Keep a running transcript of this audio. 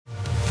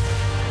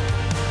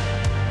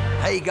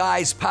Hey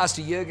guys,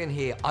 Pastor Jurgen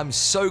here. I'm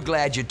so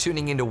glad you're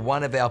tuning into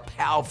one of our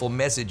powerful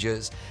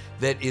messages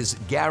that is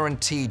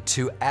guaranteed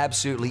to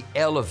absolutely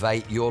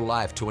elevate your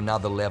life to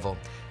another level.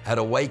 At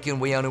Awaken,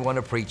 we only want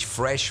to preach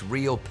fresh,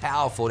 real,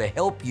 powerful to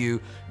help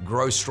you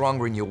grow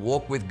stronger in your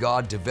walk with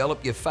God,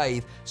 develop your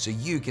faith so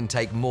you can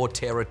take more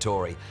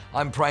territory.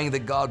 I'm praying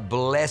that God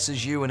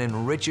blesses you and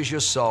enriches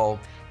your soul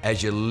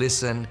as you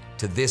listen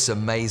to this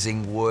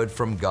amazing word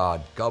from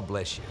God. God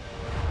bless you.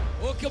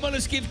 Well, come on,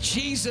 let's give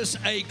Jesus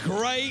a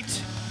great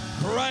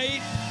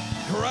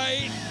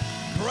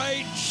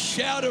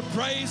shout of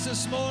praise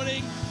this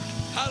morning.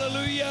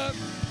 Hallelujah,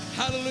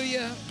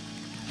 hallelujah,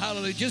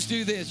 hallelujah. Just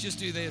do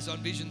this on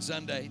Vision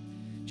Sunday.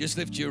 Just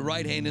lift your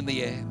right hand in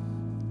the air.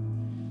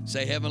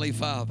 Say, Heavenly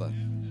Father,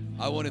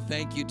 I want to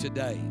thank you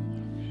today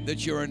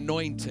that your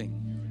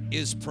anointing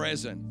is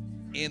present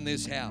in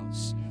this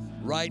house.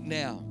 Right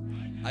now,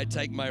 I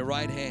take my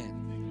right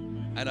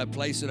hand and I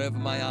place it over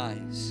my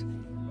eyes.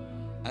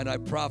 And I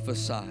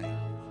prophesy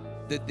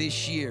that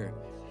this year,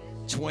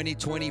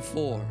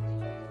 2024,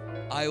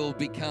 I will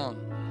become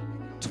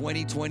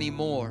 2020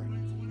 more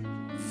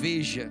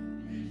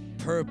vision,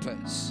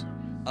 purpose,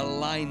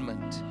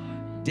 alignment,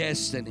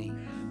 destiny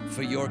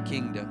for your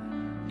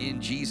kingdom. In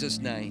Jesus'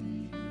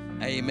 name,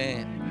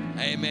 amen,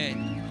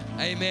 amen,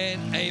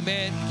 amen,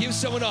 amen. Give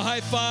someone a high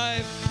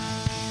five.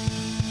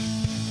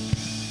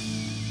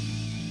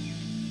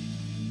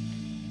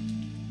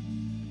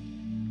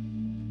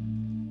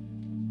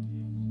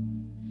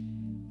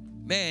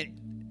 Man,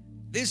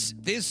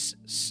 this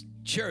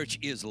church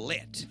is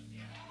lit.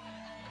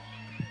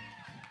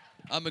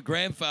 I'm a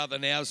grandfather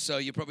now, so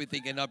you're probably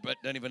thinking, I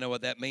don't even know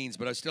what that means,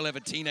 but I still have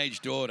a teenage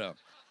daughter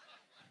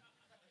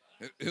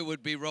who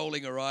would be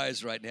rolling her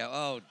eyes right now.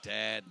 Oh,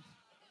 Dad.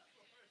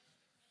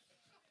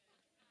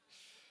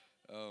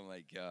 Oh,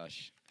 my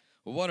gosh.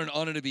 Well, what an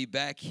honor to be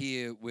back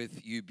here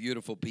with you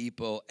beautiful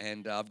people,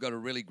 and I've got a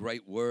really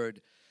great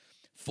word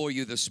for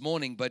you this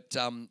morning, but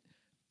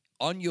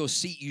on your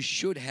seat, you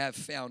should have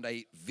found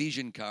a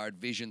vision card,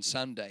 Vision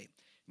Sunday.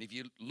 And if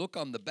you look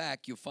on the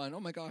back, you'll find, oh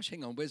my gosh,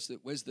 hang on, where's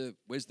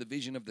the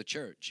vision of the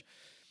church?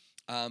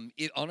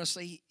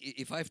 Honestly,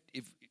 if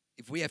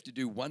we have to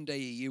do one day a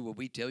year, will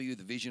we tell you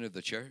the vision of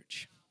the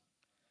church?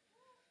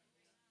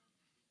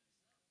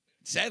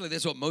 Sadly,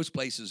 that's what most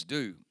places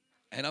do.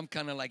 And I'm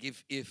kind of like,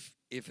 if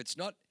it's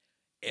not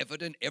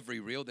evident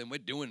every reel, then we're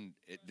doing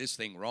this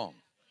thing wrong.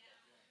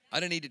 I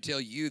don't need to tell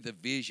you the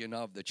vision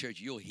of the church.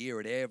 You'll hear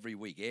it every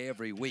week.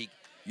 Every week,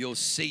 you'll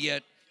see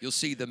it. You'll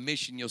see the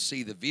mission. You'll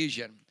see the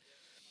vision.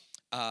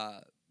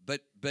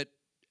 But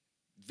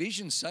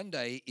Vision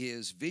Sunday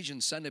is Vision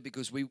Sunday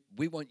because we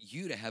want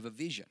you to have a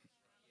vision.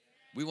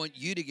 We want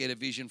you to get a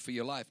vision for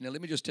your life. Now,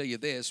 let me just tell you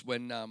this.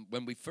 When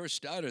we first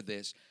started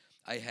this,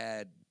 I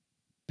had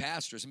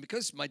pastors. And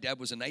because my dad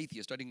was an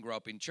atheist, I didn't grow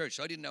up in church.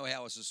 So I didn't know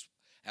how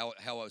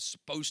I was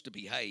supposed to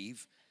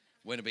behave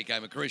when I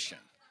became a Christian.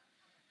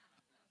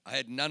 I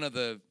had none of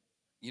the,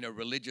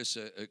 religious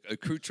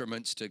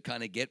accoutrements to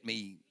kind of get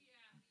me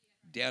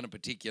down a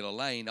particular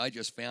lane. I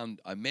just found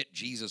I met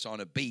Jesus on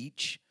a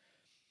beach.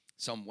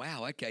 So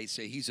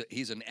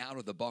he's an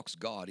out-of-the-box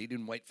God. He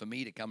didn't wait for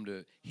me to come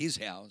to his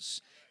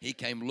house. He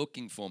came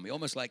looking for me,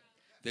 almost like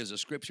there's a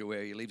scripture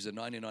where he leaves the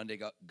 99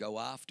 to go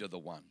after the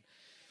one.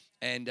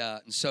 And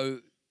so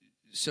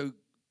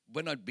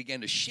when I began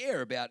to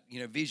share about,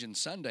 Vision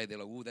Sunday, they're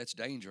like, oh, that's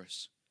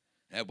dangerous.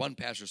 I had one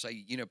pastor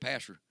say,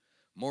 Pastor,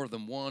 more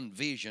than one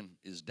vision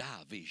is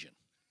division.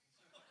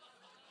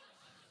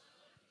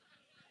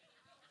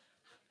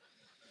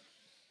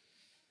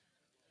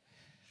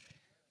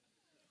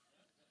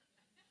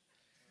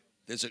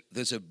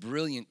 There's a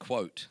brilliant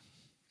quote,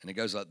 and it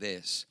goes like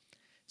this.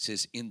 It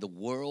says, in the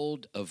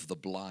world of the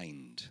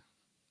blind,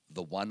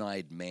 the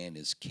one-eyed man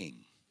is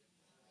king.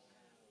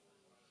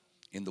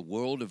 In the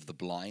world of the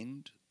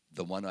blind,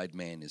 the one-eyed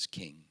man is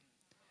king.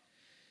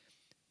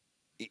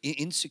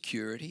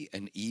 Insecurity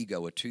and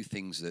ego are two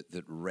things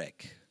that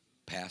wreck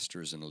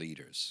pastors and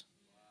leaders.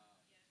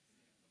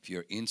 If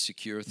you're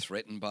insecure,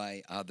 threatened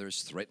by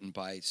others, threatened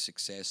by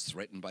success,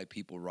 threatened by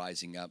people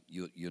rising up,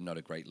 you're not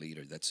a great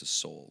leader. That's a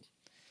soul.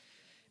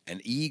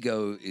 And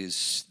ego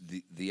is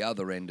the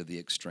other end of the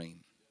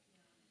extreme.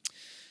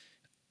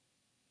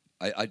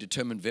 I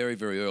determined very,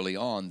 very early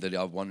on that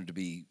I wanted to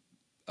be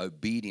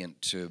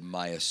obedient to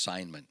my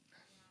assignment.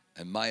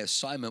 And my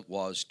assignment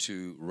was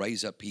to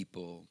raise up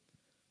people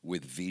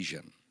with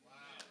vision.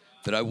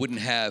 That I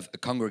wouldn't have a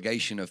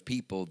congregation of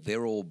people,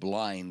 they're all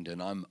blind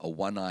and I'm a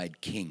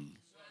one-eyed king.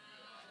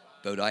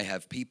 But I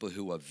have people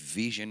who are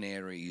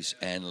visionaries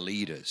and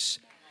leaders.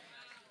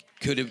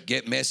 Could it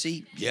get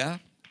messy? Yeah,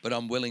 but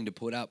I'm willing to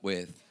put up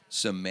with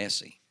some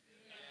messy.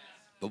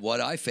 But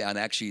what I found,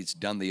 actually, it's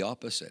done the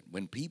opposite.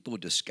 When people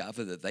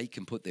discover that they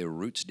can put their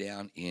roots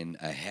down in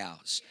a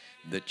house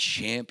that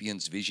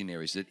champions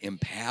visionaries, that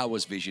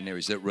empowers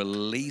visionaries, that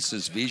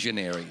releases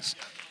visionaries,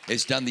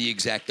 it's done the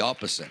exact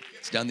opposite.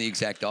 It's done the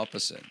exact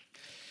opposite.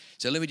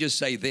 So let me just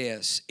say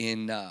this.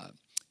 In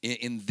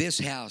this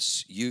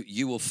house,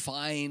 you will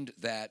find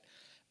that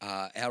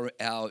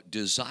our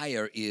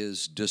desire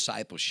is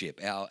discipleship.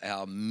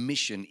 Our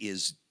mission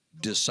is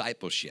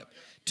discipleship,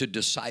 to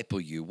disciple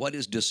you. What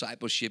is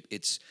discipleship?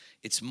 It's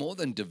more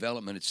than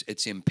development.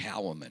 It's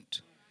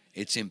empowerment.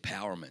 It's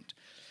empowerment.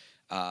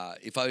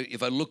 If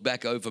I look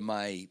back over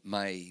my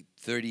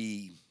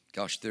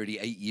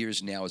 38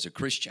 years now as a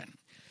Christian,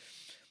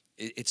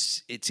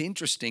 it's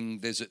interesting.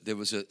 There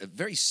was a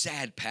very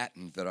sad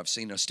pattern that I've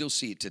seen. I still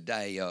see it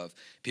today. Of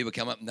people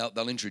come up and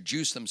they'll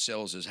introduce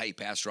themselves as, "Hey,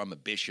 pastor, I'm a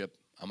bishop.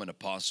 I'm an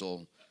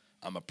apostle.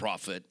 I'm a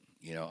prophet.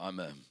 You know, I'm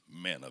a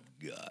man of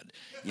God.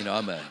 You know,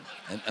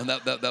 and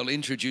they'll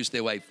introduce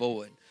their way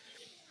forward.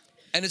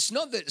 And it's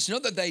not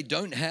that they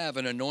don't have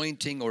an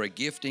anointing or a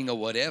gifting or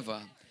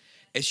whatever.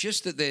 It's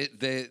just that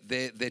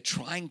they're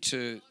trying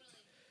to,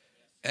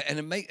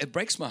 and it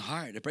breaks my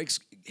heart. It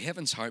breaks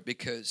heaven's heart,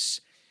 because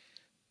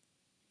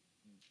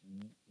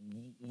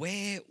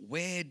where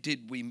did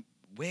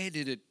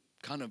it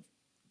kind of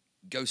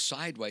go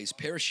sideways,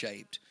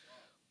 pear-shaped,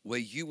 where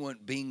you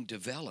weren't being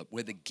developed,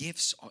 where the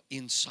gifts are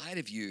inside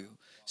of you,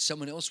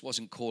 someone else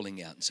wasn't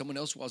calling out, and someone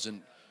else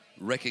wasn't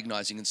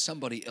recognizing, and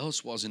somebody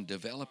else wasn't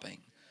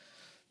developing.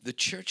 The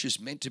church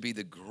is meant to be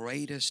the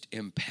greatest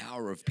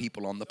empowerer of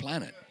people on the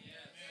planet.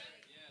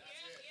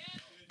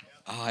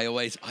 I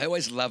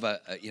always love a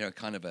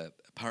kind of a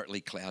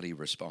partly cloudy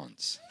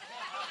response.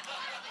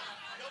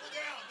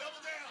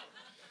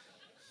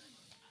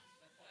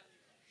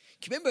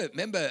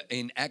 Remember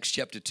in Acts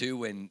chapter 2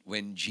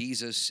 when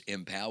Jesus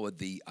empowered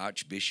the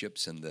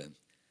archbishops and the...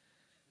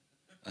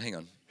 Oh, hang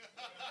on.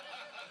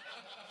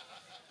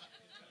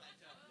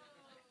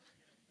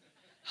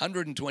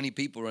 120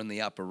 people are in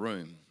the upper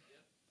room.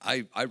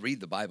 I read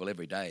the Bible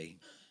every day.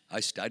 I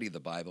study the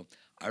Bible.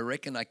 I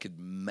reckon I could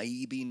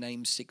maybe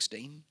name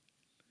 16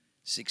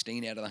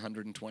 out of the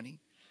 120.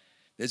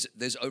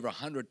 There's over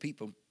 100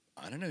 people.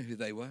 I don't know who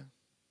they were.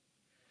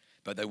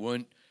 But they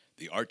weren't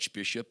the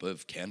Archbishop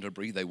of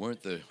Canterbury. They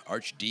weren't the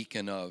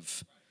Archdeacon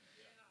of...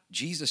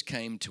 Jesus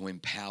came to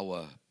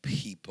empower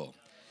people.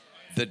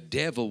 The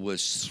devil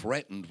was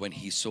threatened when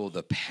he saw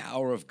the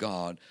power of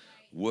God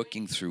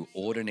working through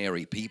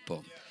ordinary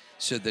people.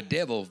 So the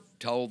devil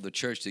told the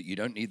church that you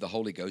don't need the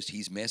Holy Ghost.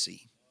 He's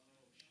messy.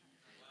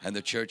 And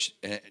the church,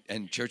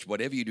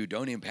 whatever you do,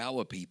 don't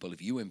empower people.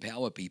 If you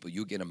empower people,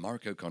 you get a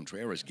Marco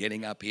Contreras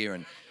getting up here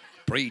and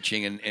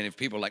preaching. And if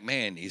people are like,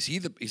 man, is he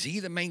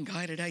the main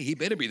guy today? He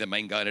better be the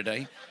main guy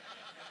today.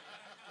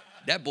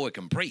 That boy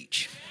can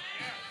preach.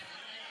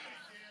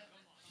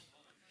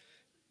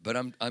 But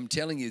I'm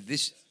telling you,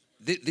 this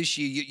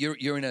year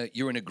you're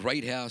in a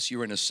great house.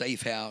 You're in a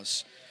safe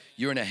house.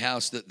 You're in a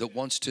house that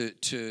wants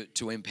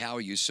to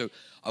empower you. So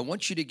I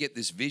want you to get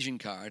this vision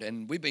card.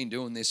 And we've been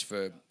doing this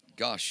for,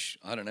 gosh,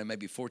 I don't know,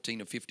 maybe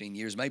 14 or 15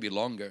 years, maybe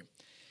longer.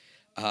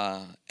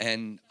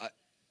 And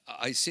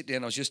I sit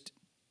down. I was just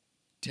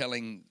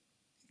telling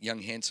young,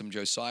 handsome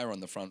Josiah on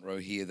the front row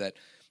here that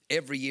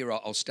every year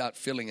I'll start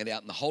filling it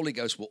out. And the Holy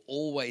Ghost will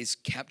always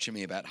capture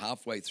me about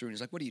halfway through. And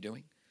he's like, what are you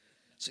doing?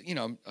 So,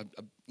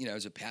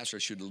 as a pastor, I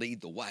should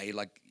lead the way.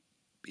 Like,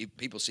 if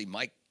people see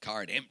my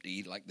card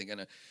empty, like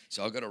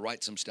so I've got to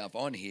write some stuff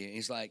on here. And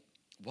he's like,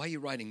 why are you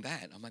writing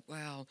that? I'm like,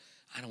 well,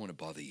 I don't want to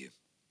bother you.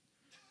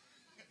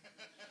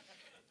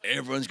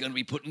 Everyone's going to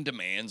be putting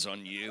demands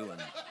on you.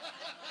 And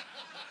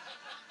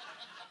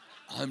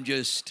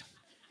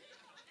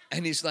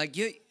and he's like,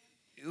 yeah.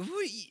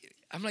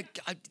 I'm like,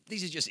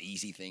 these are just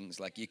easy things.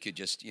 Like, you could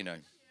just,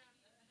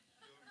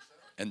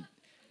 And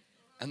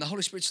the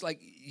Holy Spirit's like,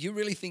 you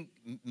really think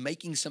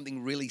making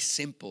something really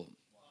simple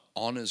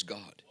honors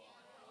God?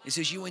 He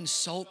says, you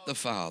insult the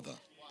Father.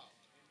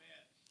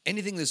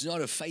 Anything that's not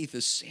of faith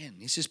is sin.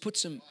 He says, put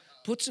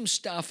some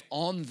stuff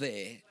on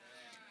there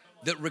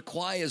that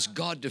requires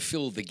God to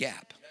fill the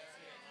gap.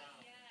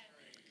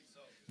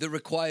 That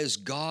requires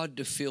God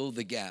to fill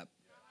the gap.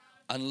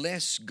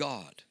 Unless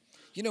God.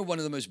 One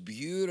of the most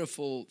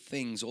beautiful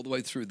things all the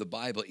way through the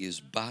Bible is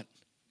but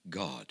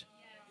God.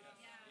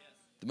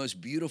 The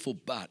most beautiful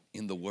but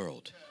in the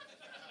world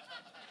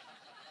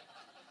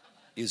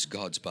is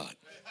God's but.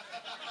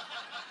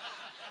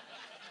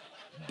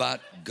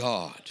 But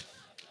God.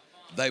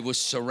 They were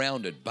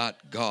surrounded,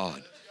 but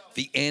God.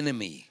 The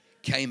enemy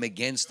came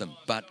against them,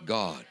 but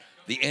God.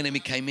 The enemy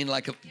came in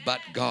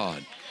but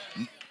God.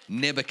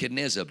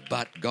 Nebuchadnezzar,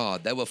 but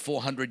God. They were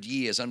 400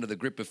 years under the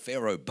grip of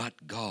Pharaoh, but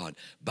God.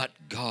 But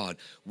God.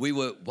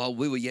 While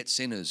we were yet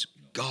sinners,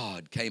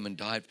 God came and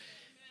died,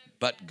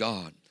 but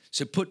God.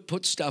 So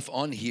put stuff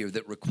on here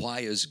that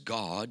requires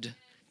God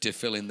to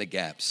fill in the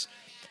gaps.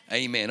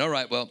 Amen. All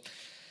right, well,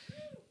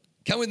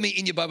 come with me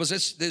in your Bibles.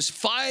 There's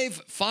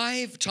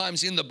five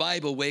times in the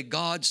Bible where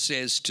God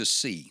says to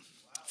see.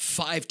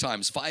 5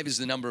 times. 5 is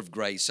the number of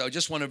grace. So I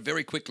just want to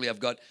very quickly, I've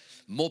got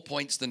more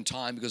points than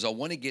time because I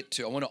want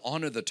to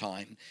honor the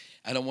time,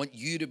 and I want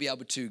you to be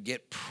able to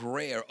get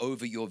prayer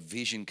over your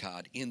vision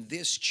card. In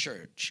this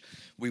church,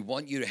 we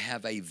want you to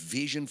have a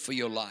vision for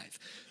your life.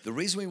 The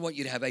reason we want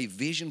you to have a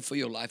vision for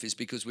your life is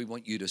because we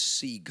want you to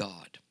see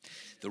God.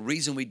 The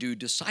reason we do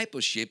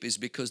discipleship is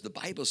because the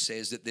Bible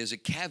says that there's a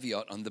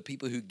caveat on the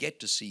people who get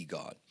to see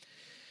God.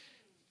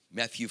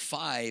 Matthew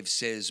 5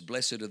 says,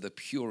 blessed are the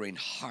pure in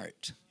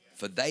heart,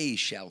 for they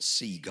shall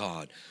see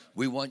God.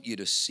 We want you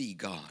to see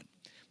God.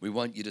 We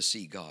want you to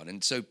see God.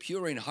 And so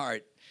pure in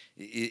heart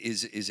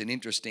is an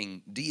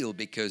interesting deal,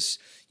 because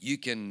you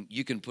can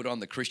put on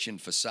the Christian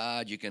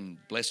facade. You can,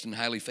 blessed and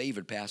highly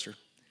favored, pastor.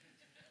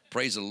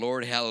 Praise the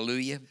Lord,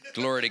 hallelujah,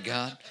 glory to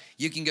God.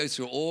 You can go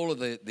through all of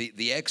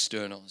the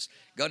externals.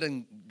 God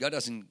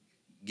doesn't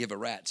give a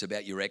rat's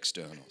about your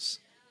externals.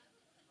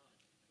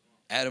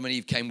 Adam and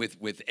Eve came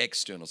with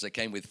externals. They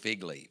came with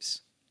fig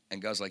leaves.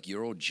 And God's like,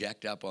 you're all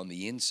jacked up on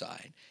the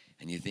inside,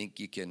 and you think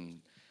you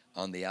can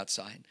on the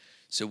outside.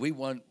 So we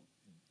want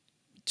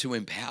to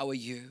empower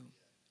you,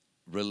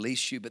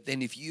 release you, but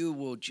then if you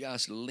will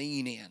just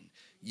lean in,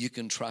 you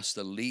can trust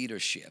the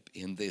leadership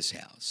in this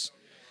house.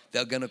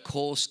 They're going to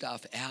call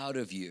stuff out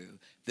of you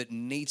that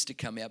needs to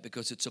come out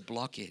because it's a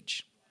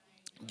blockage.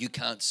 You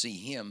can't see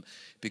him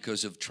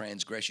because of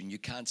transgression. You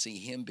can't see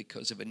him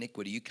because of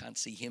iniquity. You can't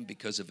see him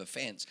because of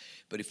offense.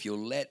 But if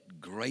you'll let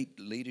great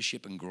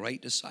leadership and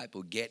great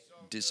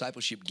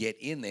discipleship get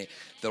in there,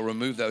 they'll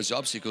remove those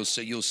obstacles so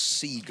you'll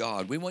see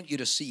God. We want you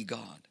to see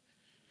God.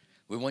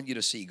 We want you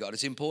to see God.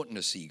 It's important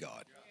to see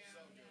God.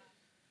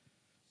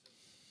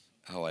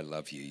 Oh, I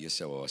love you. You're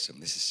so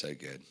awesome. This is so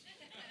good.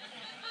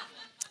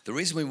 The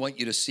reason we want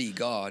you to see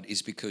God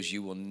is because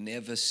you will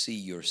never see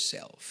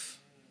yourself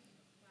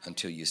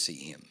until you see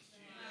him.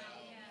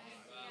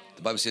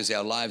 The Bible says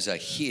our lives are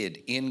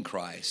hid in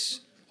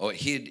Christ, or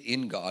hid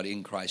in God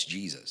in Christ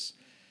Jesus.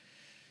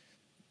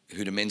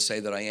 Who do men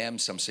say that I am?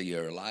 Some say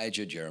you're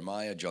Elijah,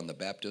 Jeremiah, John the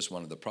Baptist,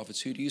 one of the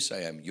prophets. Who do you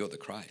say I am? You're the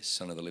Christ,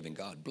 Son of the living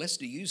God.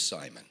 Blessed are you,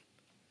 Simon,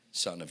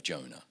 son of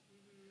Jonah.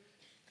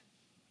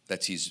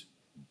 That's his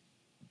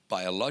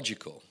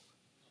biological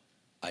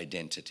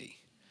identity.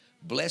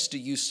 Blessed are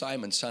you,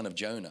 Simon, son of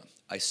Jonah.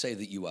 I say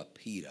that you are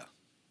Peter. Wow.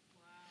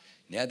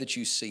 Now that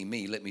you see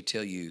me, let me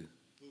tell you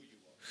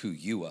who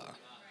you are.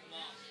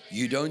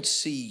 You don't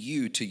see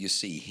you till you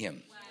see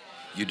him.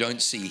 You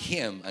don't see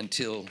him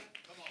until...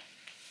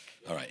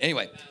 All right,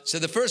 anyway, so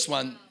the first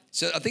one,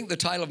 so I think the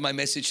title of my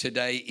message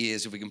today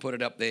is, if we can put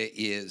it up there,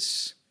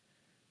 is...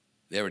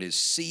 There it is.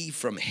 See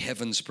from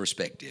heaven's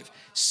perspective.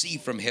 See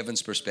from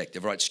heaven's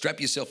perspective. All right,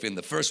 strap yourself in.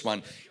 The first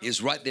one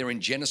is right there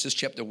in Genesis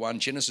chapter 1,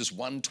 Genesis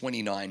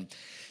 1:29.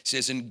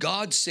 Says, and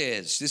God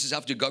says, this is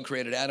after God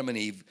created Adam and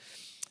Eve.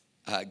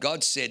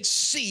 God said,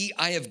 see,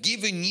 I have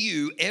given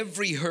you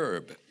every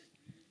herb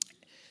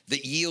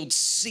that yields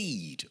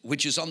seed,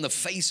 which is on the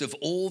face of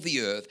all the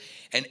earth,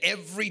 and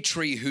every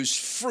tree whose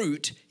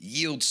fruit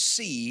yields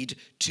seed,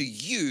 to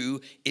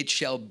you it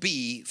shall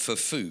be for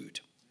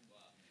food.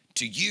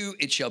 To you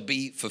it shall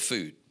be for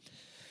food.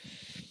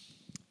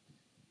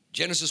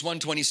 Genesis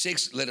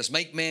 1:26, let us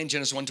make man.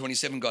 Genesis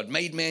 1:27, God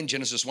made man.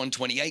 Genesis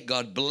 1:28,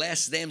 God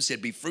blessed them,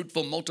 said, be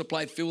fruitful,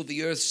 multiply, fill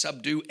the earth,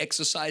 subdue,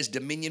 exercise,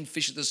 dominion,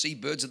 fish of the sea,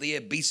 birds of the air,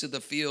 beasts of the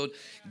field.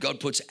 God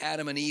puts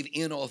Adam and Eve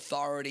in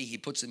authority. He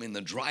puts them in the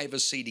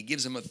driver's seat. He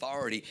gives them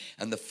authority.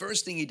 And the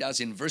first thing he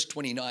does in verse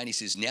 29, he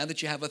says, now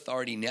that you have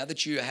authority, now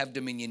that you have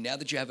dominion, now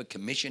that you have a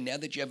commission, now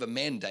that you have a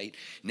mandate,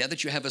 now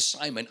that you have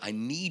assignment, I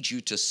need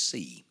you to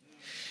see.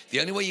 The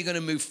only way you're going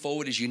to move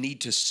forward is you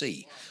need to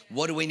see.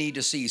 What do we need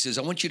to see? He says,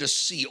 I want you to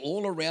see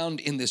all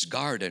around in this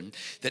garden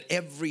that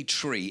every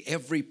tree,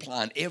 every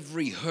plant,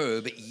 every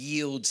herb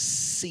yields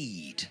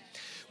seed.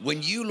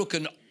 When you look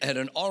at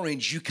an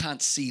orange, you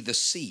can't see the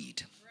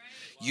seed.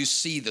 You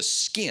see the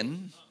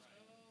skin,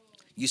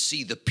 you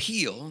see the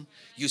peel,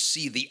 you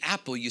see the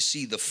apple, you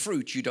see the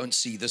fruit, you don't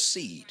see the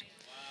seed.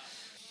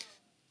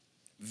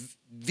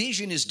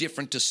 Vision is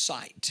different to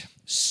sight.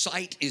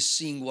 Sight is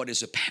seeing what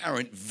is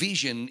apparent.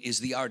 Vision is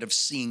the art of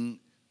seeing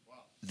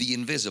the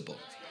invisible.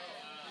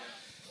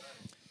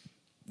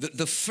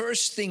 The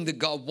first thing that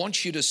God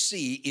wants you to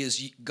see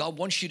is God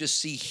wants you to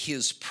see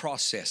his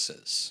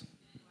processes.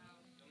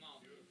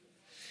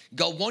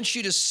 God wants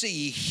you to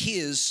see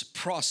his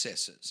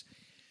processes.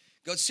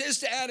 God says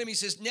to Adam, he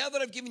says, now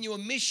that I've given you a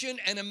mission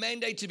and a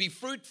mandate to be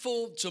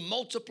fruitful, to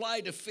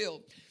multiply, to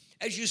fill,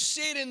 as you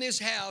sit in this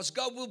house,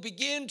 God will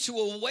begin to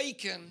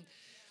awaken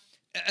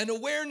an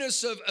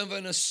awareness of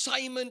an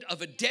assignment,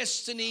 of a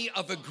destiny,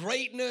 of a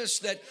greatness,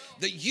 that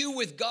you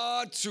with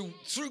God,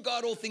 through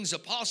God all things are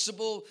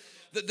possible,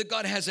 that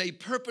God has a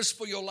purpose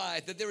for your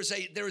life, that there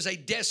is a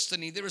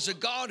destiny, there is a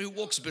God who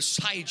walks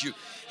beside you.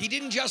 He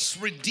didn't just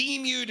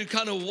redeem you to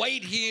kind of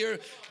wait here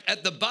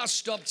at the bus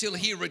stop till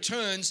he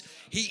returns.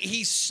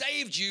 He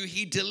saved you,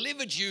 he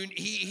delivered you,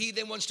 he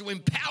then wants to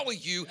empower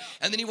you,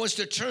 and then he wants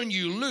to turn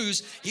you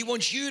loose. He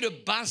wants you to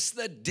bust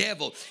the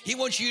devil. He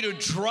wants you to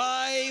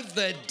drive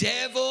the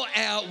devil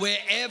out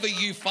wherever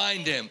you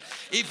find him.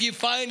 If you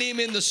find him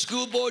in the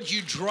school board,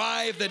 you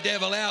drive the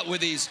devil out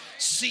with his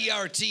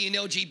CRT and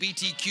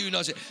LGBTQ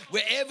nonsense.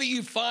 Wherever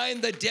you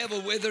find the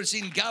devil, whether it's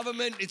in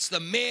government, it's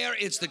the mayor,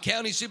 it's the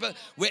county super,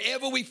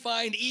 wherever we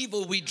find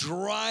evil, we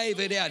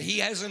drive it out. He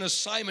has an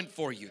assignment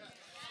for you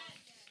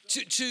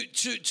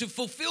To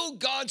fulfill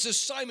God's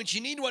assignment,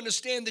 you need to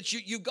understand that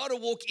you've got to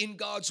walk in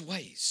God's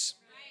ways.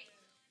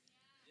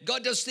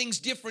 God does things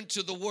different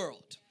to the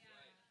world.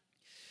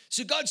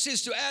 So God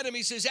says to Adam,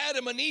 he says,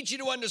 Adam, I need you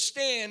to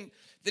understand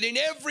that in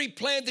every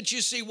plant that you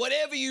see,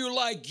 whatever you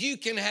like, you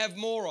can have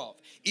more of.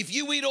 If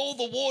you eat all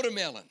the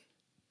watermelon,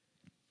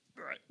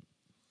 right?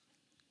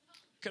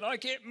 Could I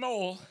get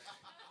more?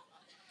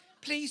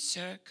 Please,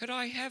 sir, could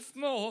I have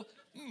more?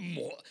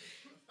 More.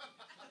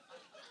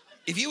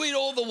 If you eat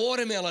all the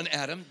watermelon,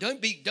 Adam,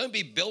 don't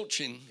be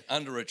belching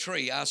under a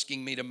tree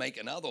asking me to make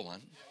another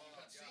one.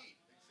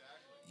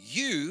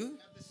 You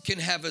can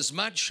have as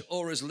much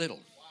or as little.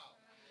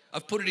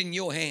 I've put it in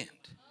your hand.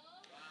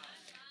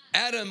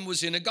 Adam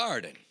was in a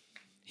garden.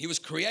 He was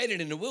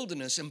created in a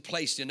wilderness and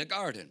placed in a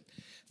garden.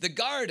 The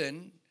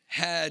garden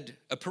had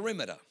a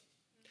perimeter.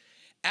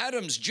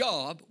 Adam's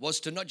job was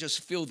to not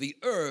just fill the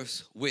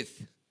earth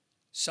with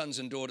sons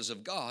and daughters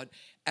of God.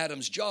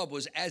 Adam's job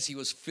was, as he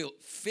was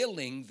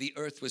filling the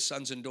earth with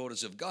sons and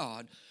daughters of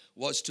God,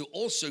 was to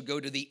also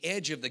go to the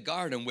edge of the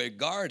garden where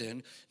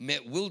garden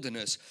met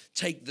wilderness,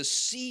 take the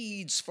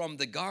seeds from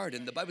the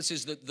garden. The Bible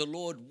says that the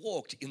Lord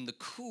walked in the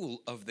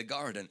cool of the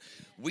garden.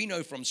 We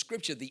know from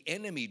Scripture the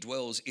enemy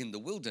dwells in the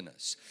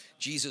wilderness.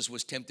 Jesus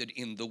was tempted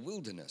in the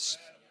wilderness.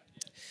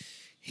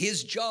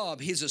 His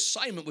job, his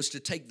assignment was to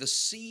take the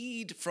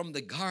seed from the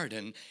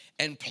garden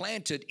and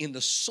plant it in the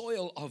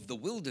soil of the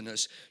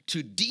wilderness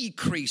to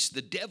decrease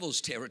the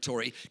devil's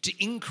territory, to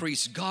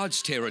increase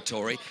God's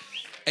territory.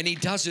 And he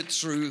does it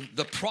through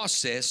the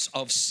process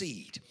of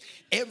seed.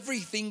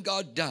 Everything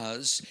God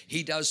does,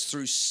 he does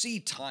through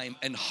seed time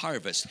and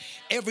harvest.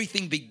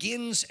 Everything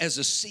begins as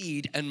a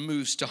seed and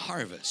moves to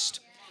harvest.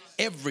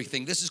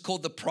 Everything. This is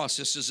called the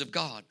processes of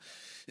God.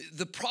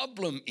 The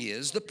problem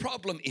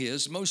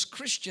is most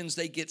Christians,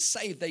 they get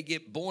saved, they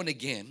get born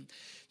again.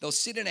 They'll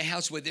sit in a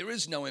house where there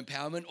is no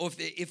empowerment, or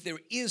if there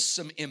is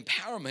some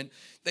empowerment,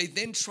 they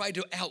then try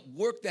to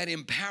outwork that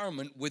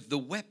empowerment with the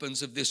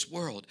weapons of this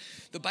world.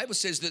 The Bible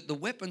says that the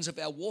weapons of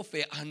our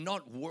warfare are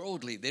not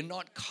worldly, they're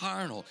not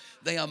carnal.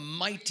 They are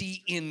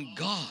mighty in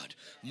God,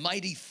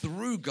 mighty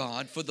through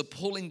God for the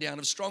pulling down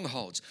of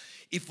strongholds.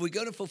 If we're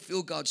going to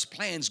fulfill God's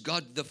plans,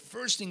 the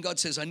first thing God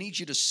says, I need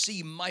you to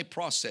see my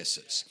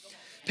processes.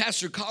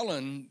 Pastor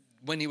Colin,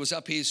 when he was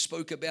up here,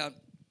 spoke about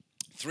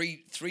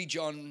 3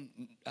 John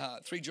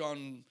 1, 3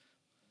 John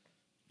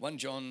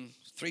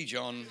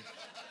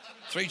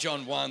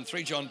 1,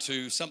 3 John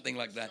 2, something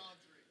like that.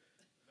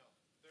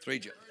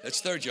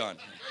 That's 3 John.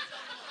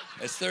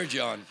 That's 3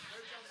 John.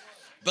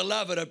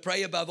 Beloved, I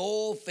pray above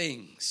all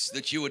things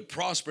that you would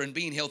prosper and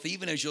be in health,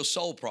 even as your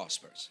soul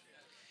prospers.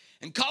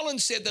 And Colin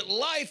said that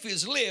life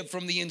is lived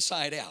from the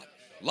inside out.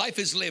 Life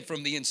is lived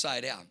from the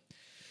inside out.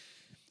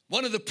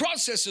 One of the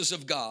processes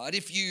of God,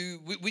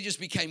 we just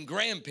became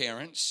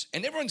grandparents,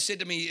 and everyone said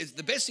to me,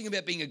 the best thing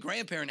about being a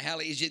grandparent,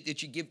 Hallie, is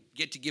that you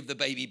get to give the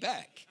baby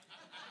back.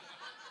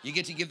 You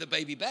get to give the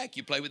baby back.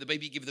 You play with the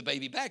baby, you give the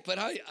baby back. But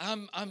I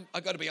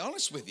got to be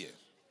honest with you.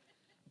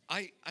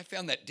 I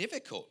found that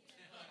difficult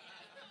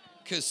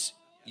because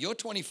you're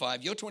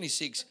 25, you're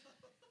 26.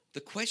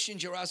 The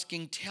questions you're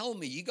asking tell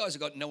me you guys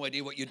have got no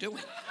idea what you're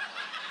doing.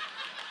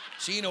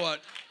 So you know what?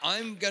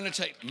 I'm going to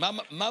take,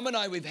 Mum and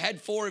I, we've had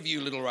 4 of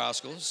you little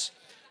rascals.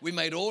 We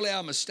made all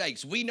our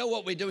mistakes. We know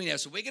what we're doing now,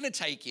 so we're going to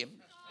take him.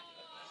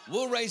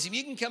 We'll raise him.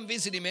 You can come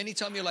visit him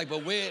anytime you like,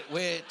 but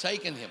we're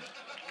taking him.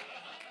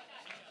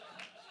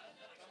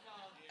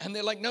 And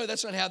they're like, no,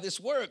 that's not how this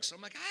works. I'm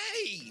like,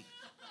 hey.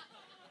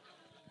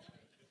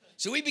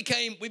 So we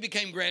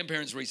became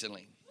grandparents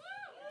recently.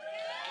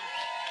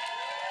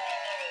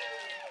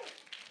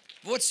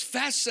 What's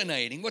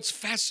fascinating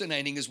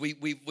is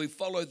we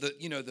followed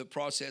the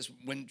process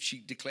when she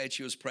declared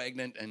she was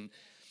pregnant,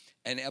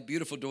 and our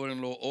beautiful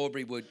daughter-in-law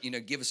Aubrey would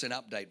give us an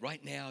update.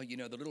 Right now,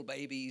 the little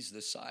baby's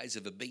the size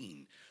of a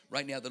bean.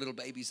 Right now, the little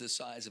baby's the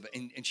size of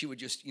and she would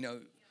just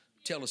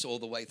tell us all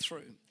the way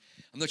through.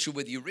 I'm not sure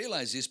whether you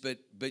realize this, but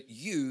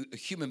you, a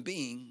human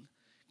being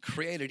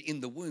created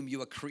in the womb,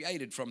 you are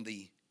created from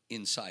the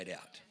inside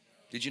out.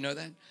 Did you know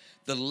that?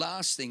 The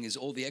last thing is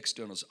all the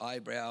externals,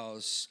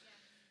 eyebrows,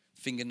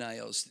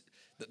 fingernails,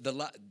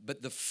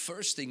 but the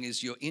first thing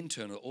is your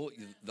internal,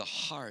 the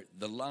heart,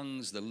 the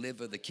lungs, the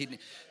liver, the kidney.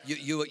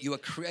 You are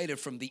created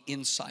from the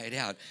inside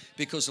out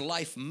because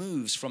life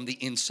moves from the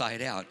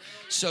inside out.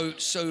 So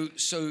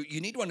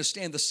you need to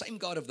understand the same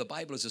God of the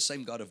Bible is the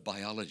same God of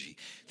biology.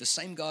 The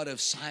same God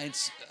of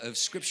science, of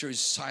Scripture is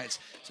science.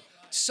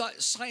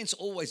 Science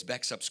always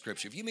backs up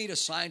Scripture. If you meet a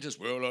scientist,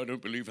 well, I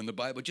don't believe in the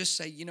Bible, just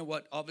say, you know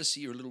what,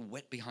 obviously you're a little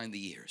wet behind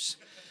the ears.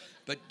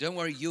 But don't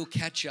worry, you'll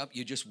catch up.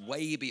 You're just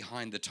way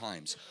behind the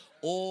times.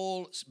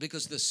 all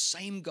because the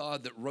same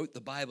God that wrote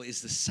the Bible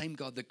is the same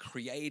God that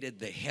created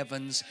the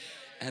heavens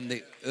and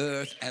the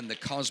earth and the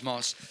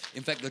cosmos.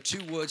 In fact, the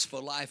two words for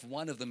life,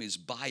 one of them is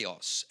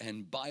bios,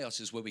 and bios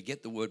is where we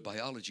get the word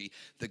biology.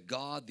 The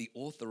God, the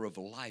author of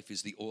life,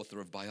 is the author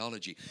of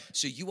biology.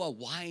 So you are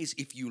wise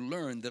if you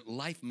learn that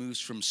life moves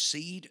from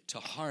seed to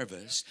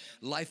harvest.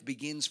 Life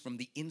begins from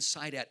the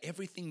inside out.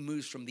 Everything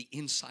moves from the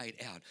inside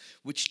out,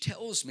 which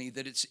tells me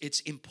that it's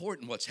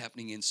important what's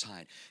happening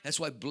inside. That's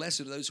why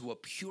blessed are those who are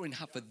pure in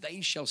heart, for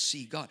they shall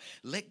see God.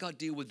 Let God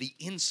deal with the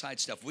inside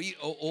stuff. We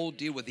all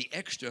deal with the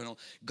external.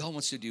 God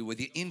wants to deal with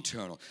the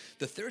internal.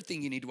 The third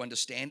thing you need to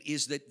understand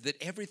is that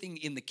everything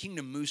in the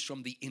kingdom moves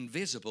from the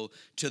invisible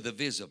to the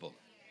visible.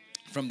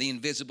 From the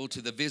invisible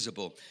to the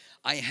visible.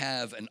 I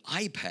have an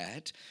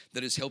iPad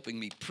that is helping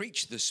me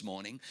preach this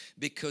morning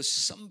because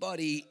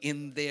somebody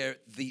in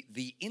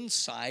the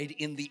inside,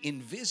 in the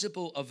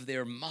invisible of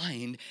their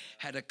mind,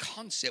 had a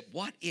concept.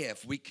 What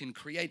if we can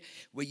create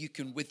where you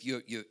can, with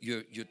your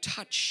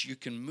touch, you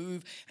can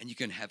move and you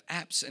can have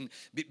apps. And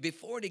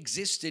before it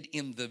existed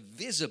in the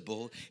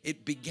visible,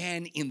 it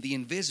began in the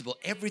invisible.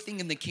 Everything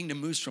in the kingdom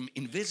moves from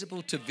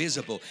invisible to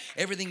visible.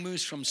 Everything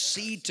moves from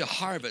seed to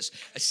harvest.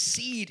 A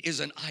seed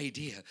is an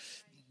idea.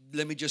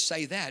 Let me just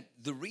say that.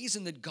 The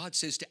reason that God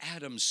says to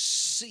Adam,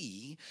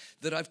 see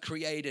that I've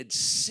created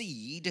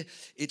seed,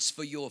 it's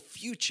for your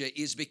future,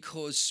 is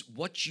because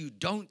what you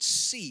don't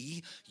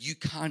see, you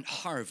can't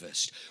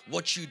harvest.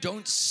 What you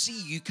don't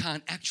see, you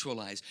can't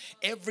actualize.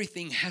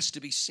 Everything has to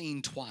be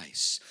seen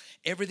twice.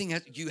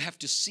 You have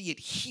to see it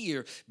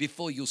here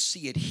before you'll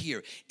see it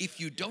here. If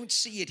you don't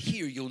see it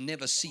here, you'll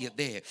never see it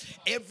there.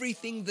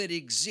 Everything that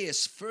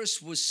exists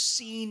first was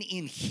seen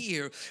in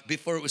here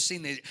before it was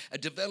seen there. A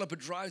developer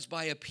drives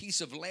by a piece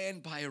of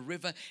land, by a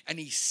river, and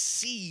he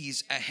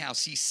sees a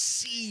house. He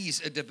sees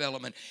a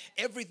development.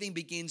 Everything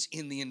begins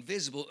in the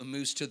invisible and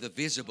moves to the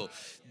visible.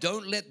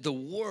 Don't let the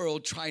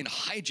world try and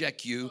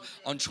hijack you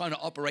on trying to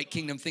operate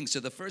kingdom things.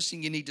 So the first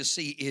thing you need to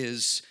see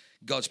is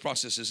God's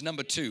processes.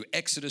 Number 2,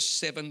 Exodus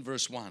 7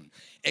 verse 1.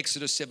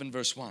 Exodus 7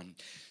 verse 1.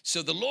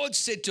 So the Lord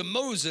said to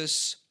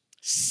Moses,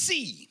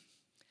 see,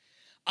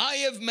 I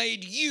have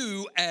made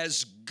you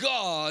as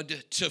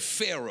God to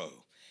Pharaoh,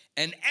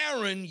 and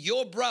Aaron,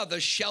 your brother,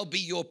 shall be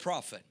your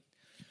prophet.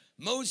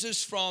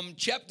 Moses, from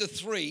chapter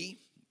 3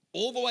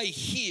 all the way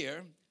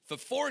here, for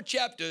 4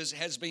 chapters,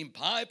 has been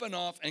piping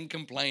off and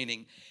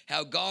complaining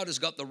how God has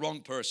got the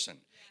wrong person,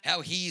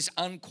 how he's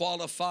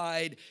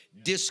unqualified,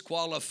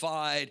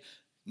 disqualified,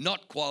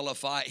 not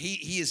qualified.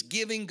 He is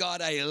giving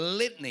God a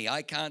litany.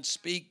 I can't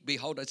speak.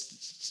 Behold, I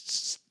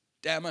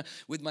stammer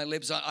with my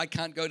lips. I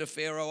can't go to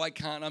Pharaoh. I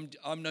can't.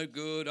 I'm no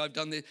good. I've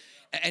done this.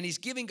 And he's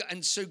giving.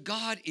 And so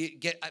God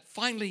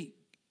finally,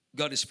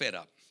 God is fed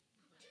up.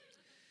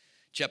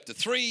 Chapter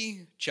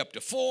 3, chapter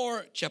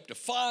 4, chapter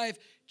 5,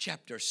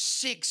 chapter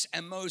 6,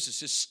 and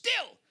Moses is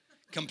still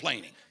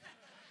complaining.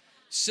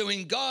 So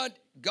in God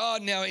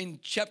now in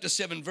chapter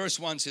 7 verse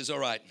 1 says, all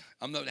right,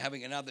 I'm not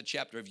having another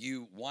chapter of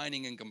you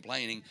whining and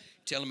complaining,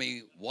 telling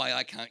me why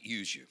I can't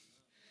use you.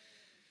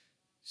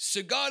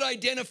 So God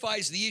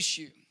identifies the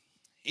issue.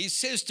 He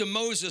says to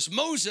Moses,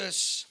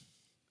 Moses,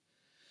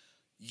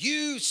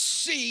 you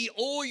see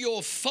all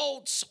your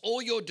faults,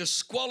 all your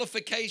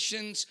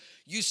disqualifications,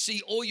 you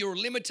see all your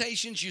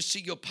limitations, you see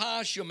your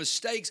past, your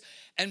mistakes,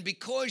 and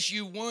because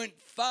you weren't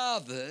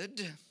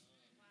fathered,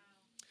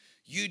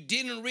 you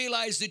didn't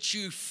realize that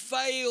you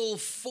fail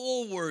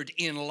forward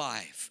in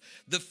life.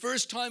 The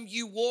first time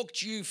you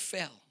walked, you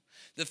fell.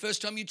 The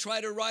first time you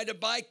tried to ride a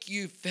bike,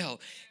 you fell.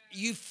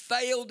 You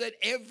failed at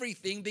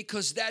everything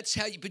because that's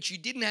how but you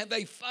didn't have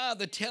a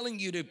father telling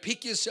you to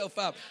pick yourself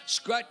up,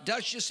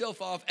 dust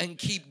yourself off, and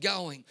keep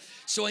going.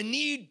 So I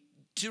need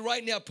to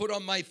right now put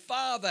on my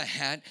father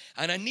hat,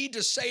 and I need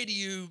to say to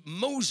you,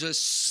 Moses,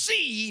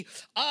 see,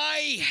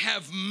 I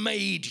have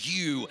made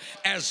you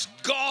as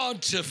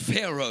God to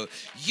Pharaoh.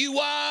 You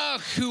are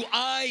who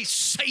I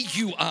say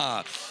you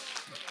are.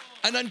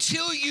 And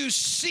until you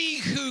see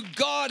who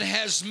God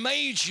has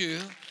made you,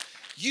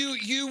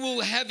 you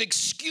will have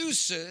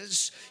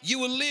excuses. You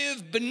will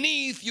live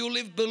beneath, you'll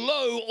live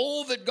below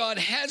all that God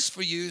has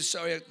for you.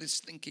 Sorry, this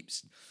thing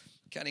keeps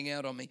cutting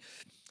out on me.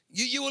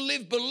 You will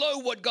live below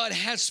what God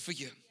has for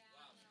you.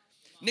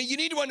 Now, you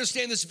need to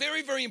understand this.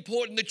 Very, very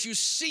important that you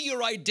see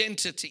your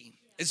identity.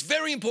 It's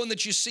very important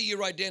that you see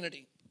your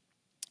identity.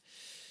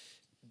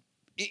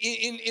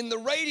 In the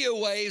radio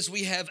waves,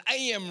 we have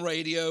AM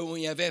radio and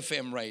we have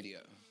FM radio.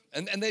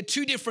 And they're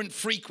two different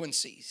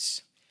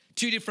frequencies.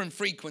 Two different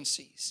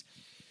frequencies.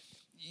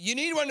 You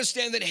need to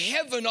understand that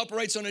heaven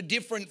operates on a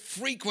different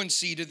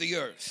frequency to the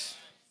earth.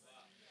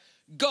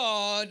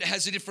 God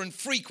has a different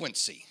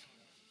frequency.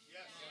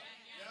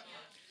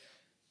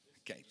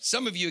 Okay,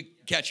 some of you are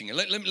catching it.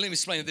 Let me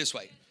explain it this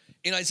way.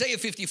 In Isaiah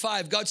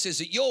 55, God says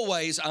that your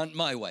ways aren't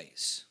my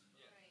ways.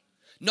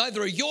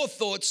 Neither are your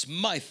thoughts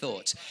my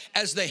thoughts.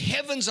 As the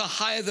heavens are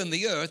higher than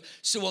the earth,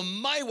 so are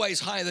my ways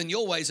higher than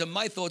your ways, and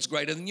my thoughts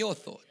greater than your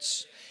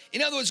thoughts.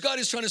 In other words, God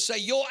is trying to say,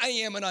 you're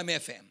AM and I'm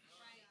FM.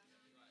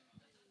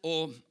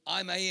 or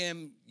I'm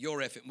AM, you're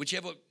FM,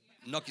 whichever,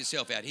 knock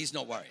yourself out. He's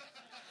not worried.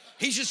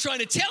 He's just trying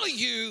to tell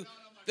you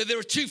that there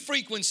are two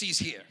frequencies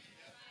here.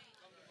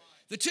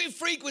 The two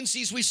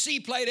frequencies we see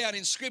played out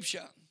in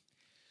Scripture,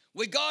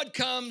 where God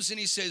comes and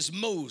he says,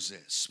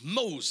 Moses,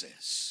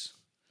 Moses.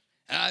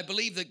 And I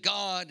believe that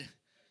God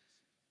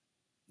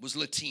was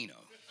Latino.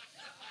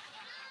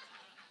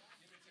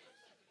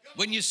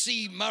 When you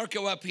see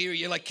Marco up here,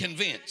 you're like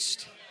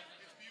convinced.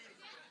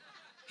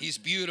 He's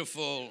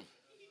beautiful,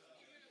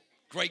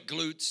 great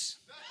glutes.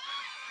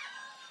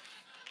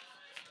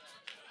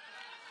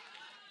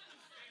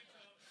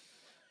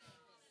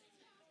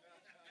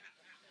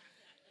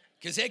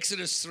 Because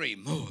Exodus 3,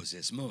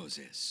 Moses,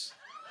 Moses,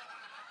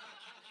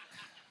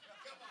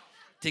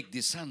 take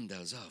the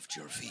sandals off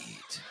your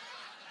feet,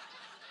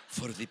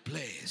 for the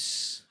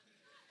place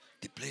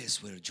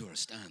where you're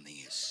standing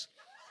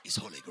is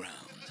holy ground.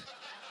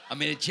 I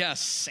mean, it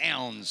just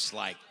sounds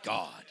like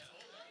God,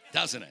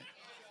 doesn't it?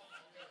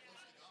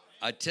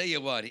 I tell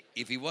you what,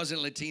 if he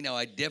wasn't Latino,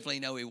 I definitely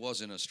know he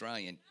wasn't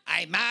Australian.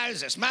 Hey,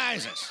 Moses,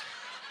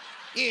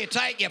 you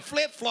take your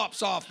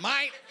flip-flops off,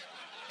 mate.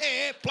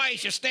 Yeah,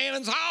 place you're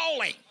standing's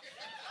holy.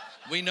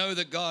 We know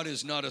that God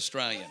is not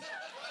Australian.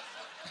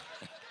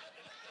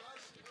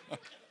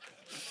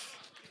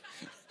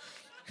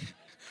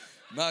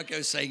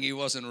 Marco's saying he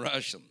wasn't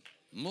Russian.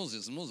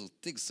 Moses,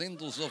 take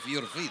sandals off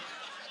your feet.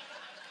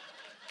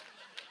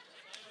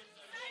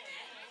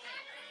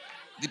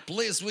 The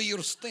place where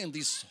you stand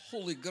is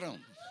holy ground.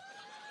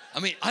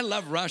 I mean, I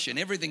love Russian.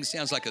 Everything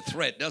sounds like a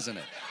threat, doesn't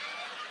it?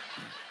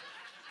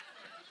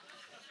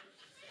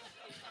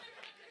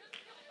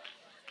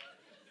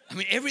 I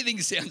mean, everything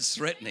sounds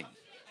threatening.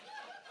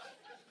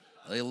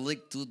 I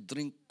like to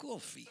drink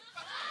coffee.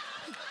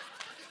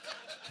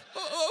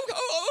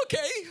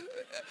 Okay.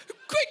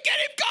 Quick, get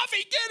him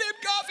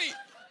coffee.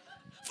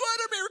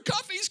 Vladimir,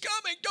 coffee's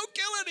coming. Don't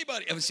kill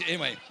anybody.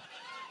 Anyway,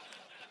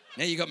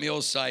 now you got me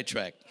all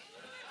sidetracked.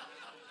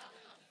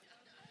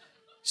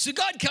 So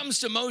God comes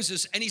to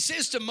Moses and he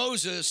says to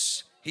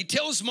Moses, he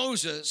tells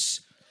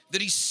Moses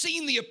that he's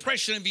seen the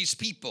oppression of his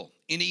people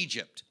in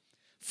Egypt.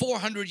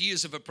 400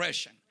 years of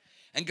oppression.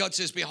 And God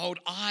says, behold,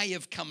 I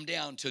have come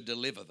down to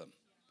deliver them.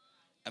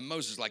 And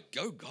Moses is like,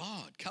 go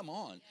God, come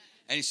on.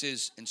 And he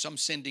says, and so I'm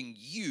sending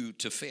you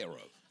to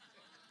Pharaoh.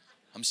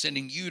 I'm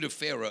sending you to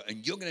Pharaoh,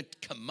 and you're going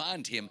to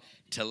command him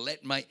to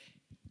let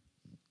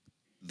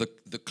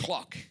the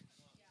clock,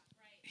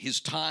 his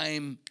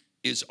time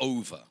is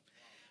over.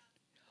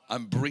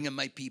 I'm bringing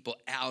my people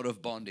out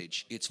of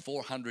bondage. It's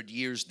 400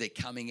 years. They're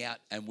coming out,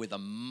 and with a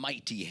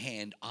mighty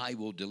hand, I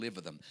will deliver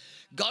them.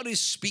 God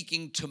is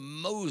speaking to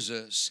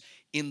Moses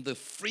in the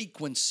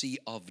frequency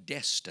of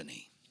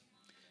destiny.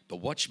 But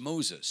watch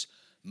Moses.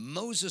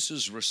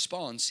 Moses'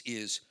 response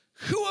is,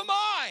 who am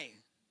I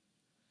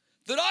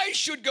that I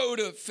should go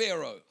to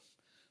Pharaoh?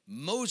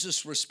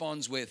 Moses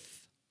responds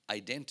with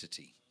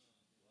identity.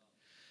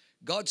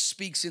 God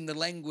speaks in the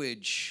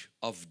language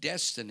of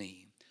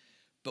destiny,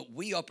 but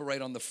we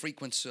operate on the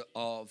frequency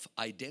of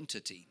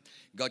identity.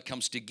 God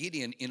comes to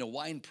Gideon in a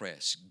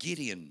winepress.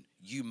 Gideon,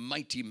 you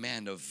mighty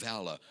man of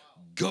valor,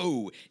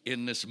 go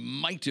in this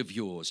might of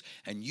yours,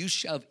 and you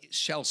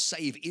shall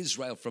save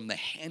Israel from the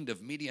hand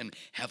of Midian.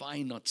 Have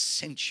I not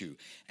sent you?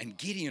 And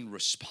Gideon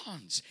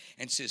responds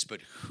and says,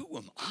 but who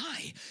am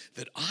I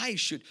that I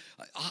should,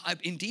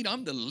 indeed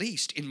I'm the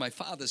least in my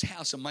father's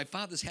house, and my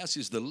father's house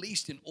is the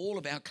least in all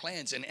of our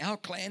clans, and our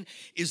clan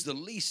is the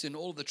least in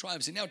all of the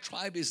tribes, and our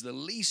tribe is the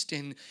least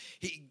in,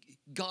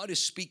 God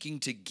is speaking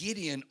to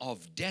Gideon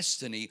of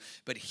destiny,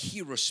 but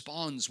he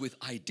responds with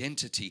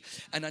identity.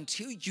 And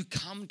until you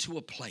come to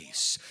a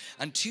place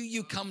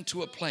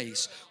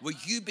where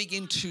you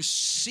begin to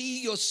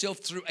see yourself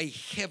through a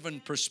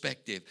heaven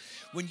perspective,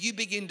 when you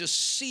begin to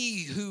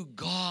see who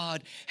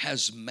God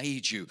has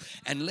made you.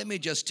 And let me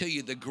just tell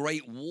you, the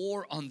great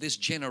war on this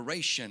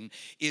generation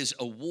is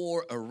a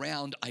war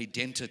around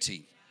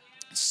identity.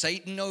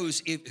 Satan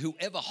knows if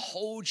whoever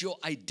holds your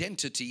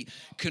identity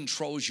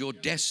controls your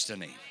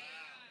destiny.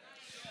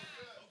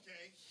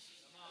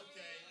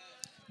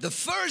 The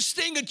first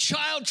thing a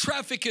child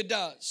trafficker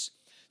does,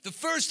 the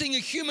first thing a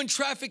human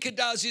trafficker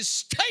does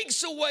is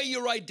takes away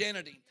your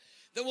identity.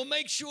 They will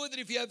make sure that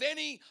if you have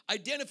any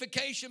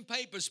identification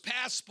papers,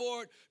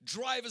 passport,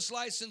 driver's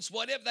license,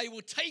 whatever, they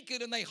will take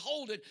it and they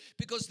hold it,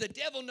 because the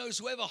devil knows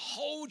whoever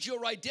holds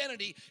your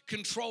identity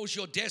controls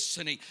your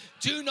destiny.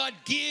 Do not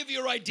give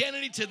your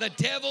identity to the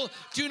devil.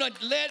 Do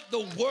not let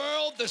the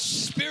world, the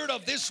spirit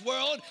of this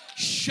world,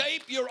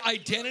 shape your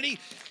identity.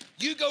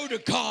 You go to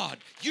God.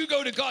 You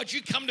go to God.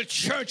 You come to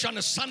church on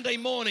a Sunday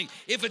morning.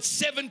 If it's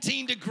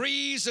 17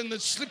 degrees and the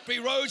slippery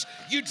roads,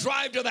 you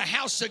drive to the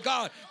house of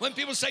God. When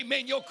people say,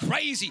 man, you're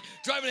crazy,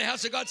 driving to the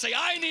house of God, say,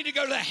 I need to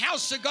go to the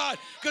house of God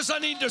because I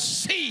need to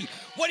see.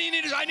 What do you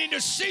need? I need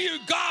to see who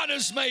God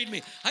has made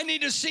me. I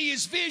need to see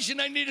his vision.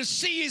 I need to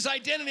see his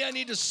identity. I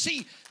need to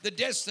see the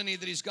destiny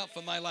that he's got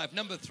for my life.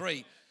 Number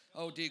three.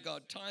 Oh, dear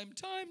God. Time.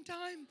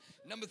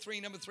 Number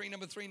three.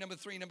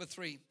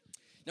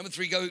 Number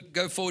 3,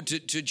 go forward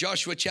to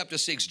Joshua chapter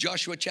 6.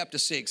 Joshua chapter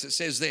 6, it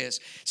says this.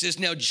 It says,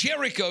 now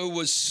Jericho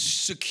was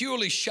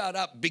securely shut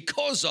up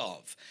because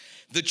of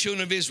the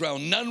children of Israel.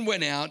 None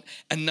went out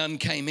and none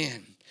came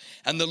in.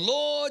 And the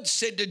Lord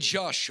said to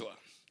Joshua,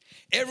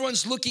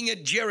 everyone's looking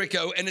at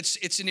Jericho, and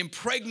it's an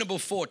impregnable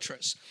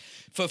fortress.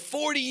 For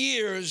 40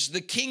 years,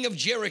 the king of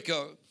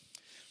Jericho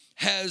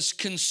has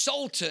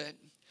consulted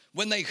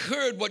when they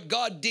heard what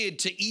God did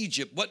to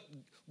Egypt,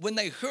 when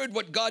they heard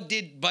what God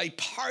did by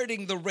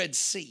parting the Red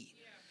Sea.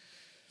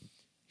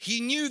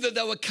 He knew that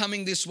they were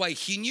coming this way.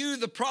 He knew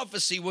the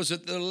prophecy was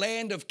that the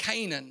land of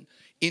Canaan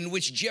in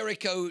which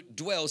Jericho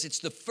dwells, it's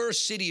the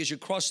first city as you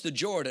cross the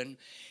Jordan.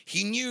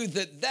 He knew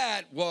that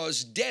that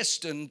was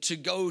destined to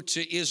go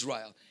to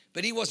Israel,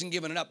 but he wasn't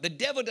giving it up. The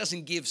devil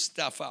doesn't give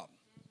stuff up.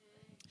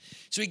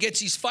 So he gets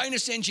his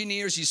finest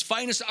engineers, his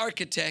finest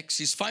architects,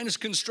 his finest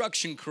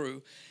construction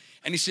crew,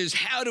 and he says,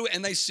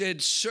 and they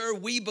said, sir,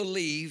 we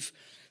believe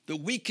that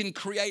we can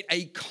create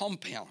a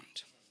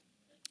compound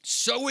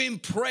so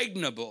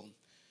impregnable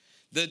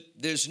that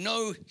there's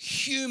no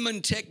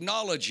human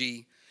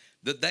technology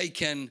that they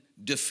can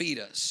defeat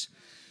us.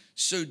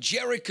 So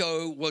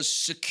Jericho was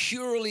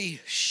securely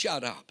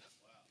shut up.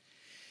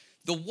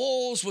 The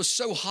walls were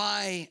so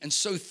high and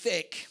so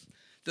thick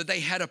that they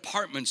had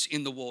apartments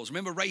in the walls.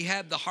 Remember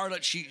Rahab the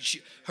harlot,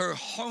 her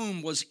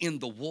home was in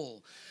the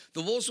wall.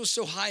 The walls were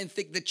so high and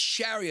thick that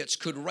chariots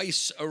could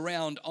race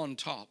around on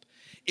top.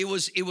 It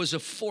was a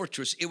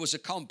fortress. It was a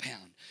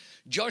compound.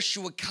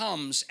 Joshua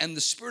comes and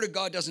the Spirit of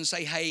God doesn't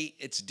say, hey,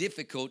 it's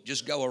difficult,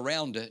 just go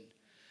around it.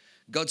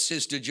 God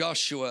says to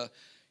Joshua,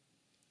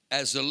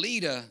 as a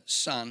leader,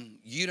 son,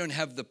 you don't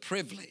have the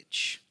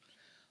privilege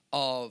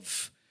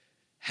of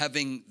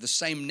having the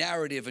same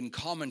narrative and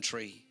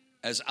commentary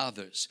as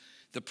others.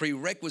 The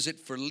prerequisite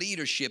for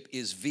leadership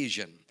is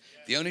vision.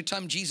 The only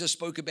time Jesus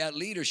spoke about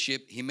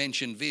leadership, he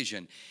mentioned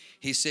vision.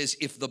 He says,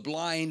 if the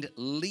blind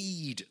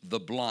lead the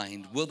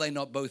blind, will they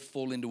not both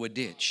fall into a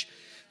ditch?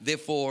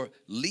 Therefore,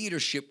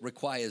 leadership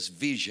requires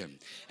vision.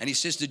 And he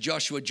says to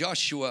Joshua,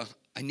 Joshua,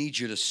 I need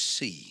you to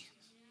see.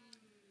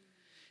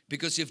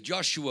 Because if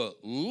Joshua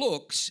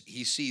looks,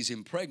 he sees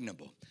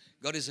impregnable.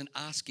 God isn't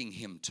asking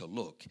him to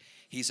look.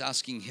 He's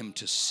asking him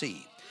to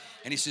see.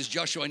 And he says,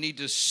 Joshua, I need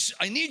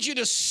you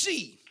to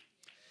see.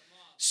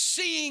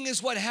 Seeing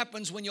is what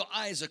happens when your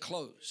eyes are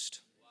closed.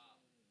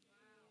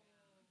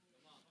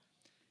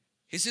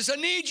 He says, I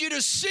need you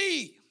to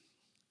see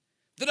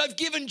that I've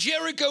given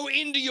Jericho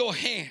into your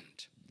hand.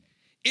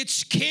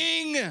 Its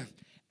king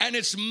and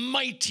its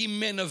mighty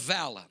men of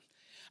valor.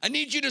 I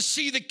need you to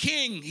see the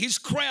king, his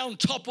crown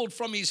toppled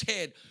from his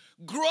head,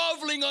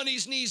 groveling on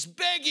his knees,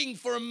 begging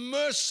for a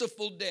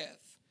merciful death.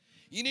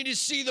 You need to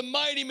see the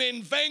mighty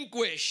men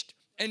vanquished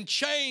and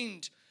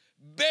chained,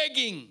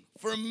 begging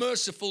for a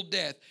merciful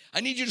death.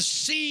 I need you to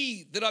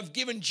see that I've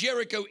given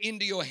Jericho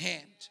into your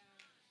hand.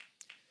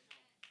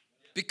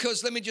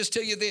 Because let me just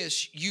tell you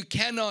this, you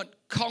cannot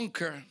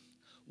conquer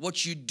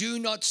what you do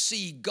not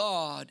see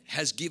God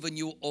has given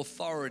you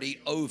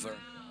authority over.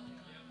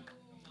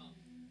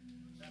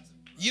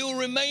 You'll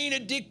remain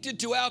addicted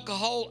to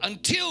alcohol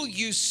until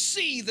you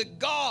see that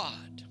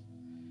God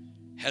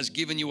has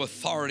given you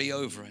authority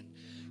over it.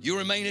 You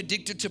remain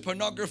addicted to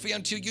pornography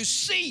until you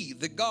see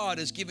that God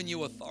has given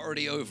you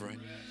authority over it.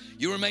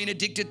 You remain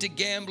addicted to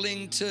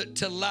gambling,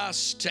 to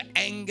lust, to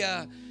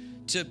anger,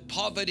 to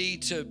poverty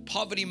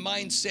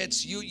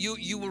mindsets.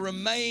 You will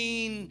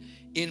remain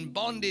in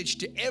bondage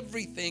to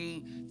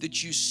everything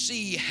that you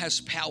see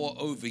has power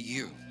over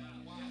you.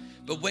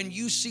 But when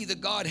you see that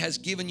God has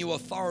given you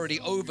authority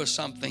over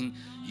something,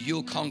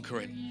 you'll conquer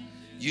it.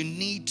 You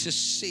need to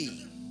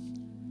see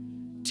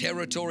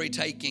territory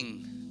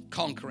taking,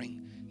 conquering.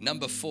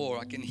 Number 4,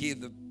 I can hear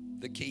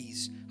the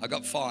keys. I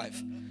got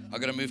 5. I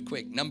got to move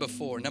quick. Number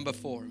 4.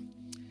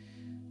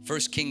 1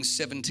 Kings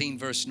 17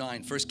 verse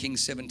 9. 1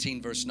 Kings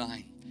 17 verse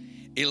 9.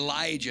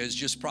 Elijah has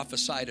just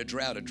prophesied a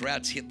drought. A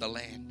drought's hit the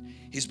land.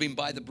 He's been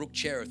by the brook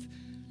Cherith.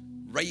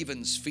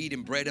 Ravens feed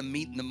him bread and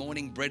meat in the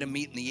morning, bread and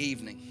meat in the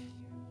evening.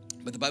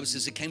 But the Bible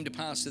says it came to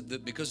pass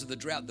that because of the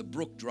drought, the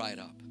brook dried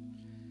up.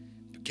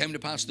 It came to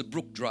pass the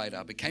brook dried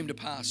up. It came to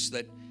pass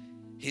that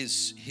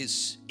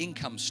his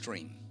income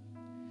stream,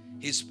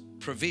 his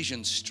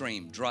provision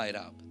stream dried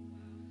up.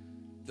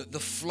 The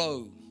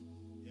flow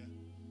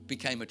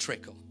became a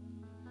trickle.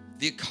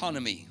 The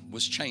economy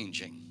was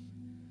changing.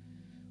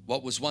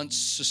 What was once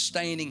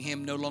sustaining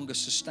him no longer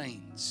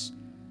sustains.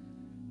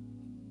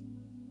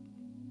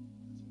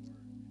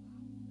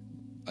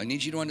 I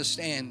need you to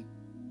understand,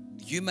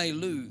 you may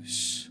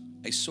lose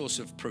a source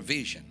of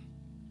provision,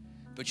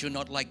 but you're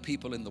not like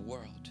people in the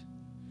world.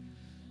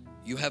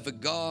 You have a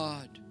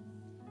God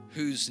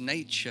whose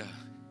nature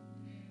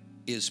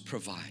is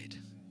provide.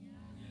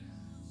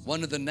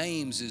 One of the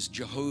names is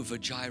Jehovah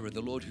Jireh,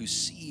 the Lord who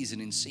sees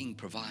and in seeing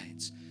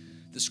provides.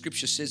 The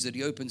scripture says that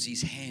he opens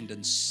his hand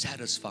and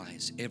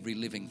satisfies every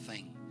living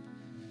thing.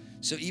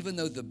 So even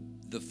though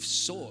the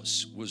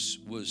source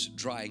was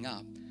drying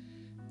up,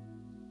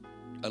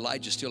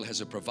 Elijah still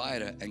has a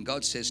provider. And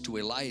God says to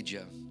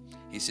Elijah,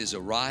 he says,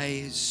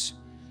 arise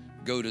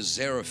Go to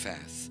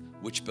Zarephath,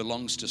 which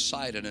belongs to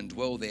Sidon, and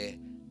dwell there.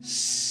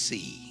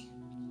 See,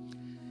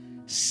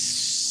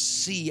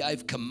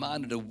 I've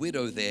commanded a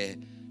widow there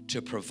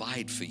to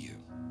provide for you.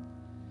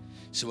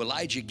 So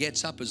Elijah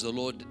gets up as the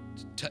Lord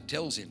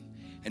tells him,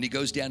 and he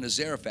goes down to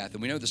Zarephath.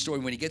 And we know the story.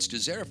 When he gets to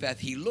Zarephath,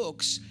 he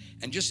looks,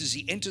 and just as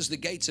he enters the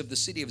gates of the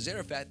city of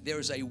Zarephath, there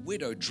is a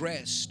widow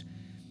dressed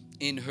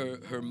in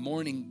her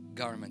mourning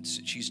garments.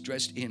 She's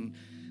dressed in,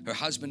 her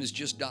husband has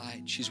just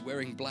died. She's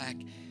wearing black.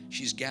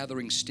 She's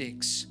gathering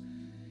sticks.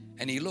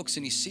 And he looks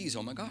and he sees,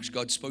 oh my gosh,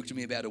 God spoke to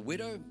me about a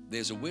widow.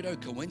 There's a widow,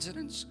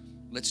 coincidence?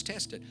 Let's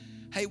test it.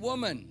 Hey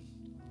woman,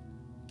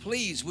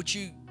 please, would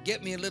you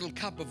get me a little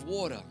cup of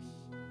water?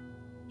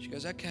 She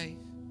goes, okay.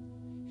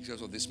 He goes,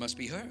 well, this must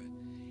be her.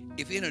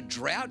 If in a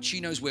drought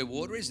she knows where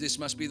water is, this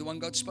must be the one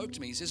God spoke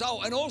to me. He says,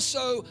 oh, and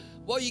also,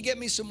 while you get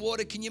me some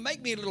water, can you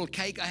make me a little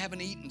cake? I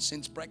haven't eaten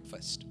since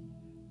breakfast.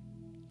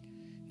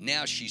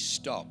 Now she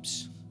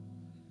stops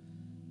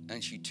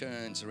and she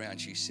turns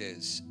around. She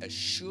says, as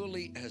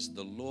surely as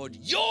the Lord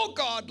your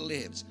God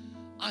lives,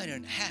 I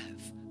don't have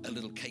a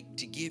little cake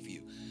to give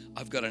you.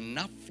 I've got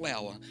enough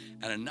flour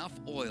and enough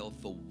oil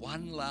for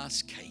one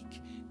last cake.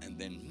 And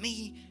then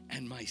me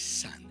and my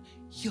son,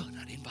 you're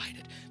not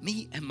invited.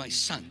 Me and my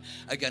son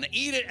are going to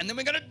eat it, and then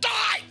we're going to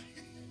die.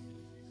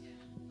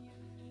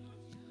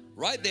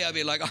 Right there, I'd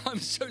be like, I'm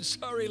so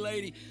sorry,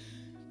 lady.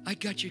 I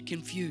got you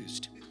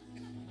confused.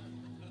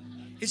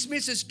 Is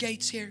Mrs.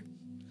 Gates here?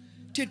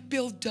 Did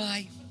Bill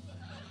die?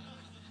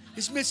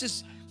 Is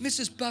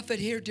Mrs. Buffett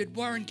here? Did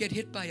Warren get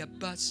hit by a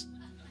bus?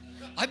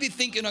 I'd be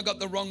thinking I got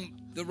the wrong.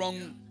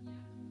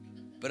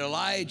 But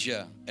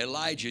Elijah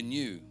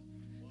knew.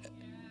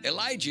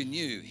 Elijah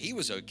knew he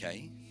was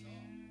okay.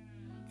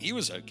 He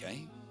was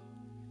okay.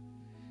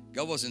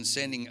 God wasn't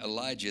sending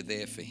Elijah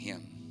there for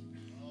him.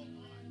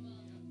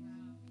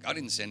 God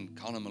didn't send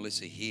Colin and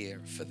Melissa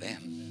here for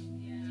them.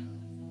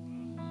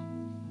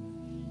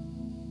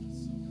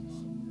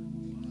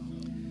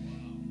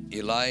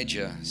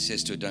 Elijah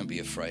says to her, don't be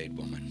afraid,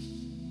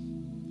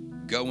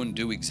 woman. Go and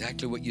do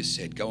exactly what you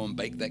said. Go and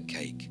bake that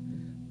cake.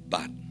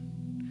 But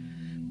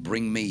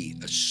bring me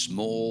a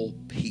small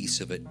piece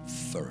of it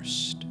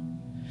first.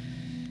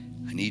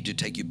 I need to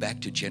take you back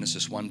to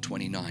Genesis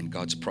 1:29,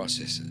 God's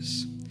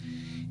processes.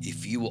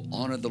 If you will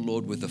honor the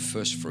Lord with the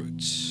first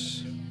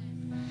fruits,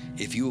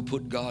 if you will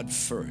put God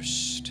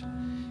first,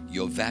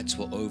 your vats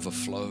will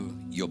overflow,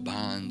 your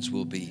barns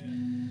will be.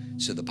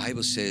 So the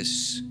Bible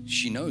says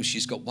she knows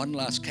she's got one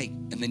last cake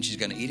and then she's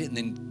going to eat it and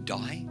then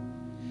die.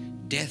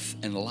 Death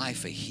and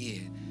life are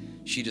here.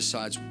 She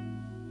decides,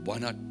 why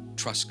not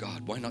trust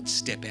God? Why not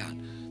step out?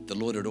 The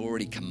Lord had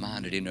already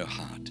commanded in her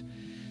heart.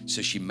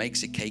 So she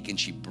makes a cake and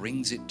she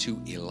brings it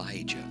to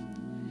Elijah.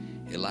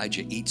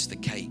 Elijah eats the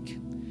cake.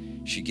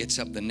 She gets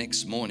up the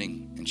next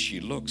morning and she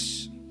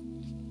looks.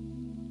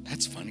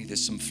 That's funny,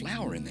 there's some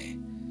flour in there.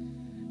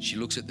 She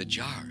looks at the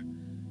jar.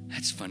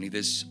 That's funny,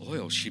 there's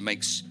oil.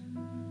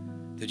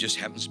 There just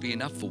happens to be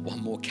enough for one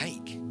more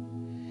cake.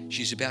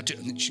 She's about to,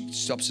 and then she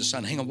stops her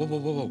son. Hang on,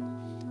 whoa.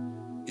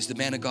 Is the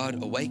man of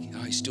God awake?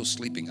 Oh, he's still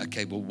sleeping.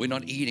 Okay, well, we're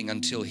not eating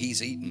until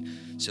he's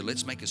eaten. So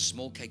let's make a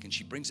small cake. And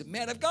she brings it.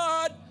 Man of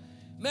God,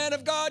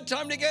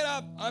 time to get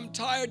up. I'm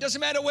tired. Doesn't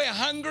matter, we're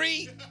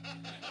hungry.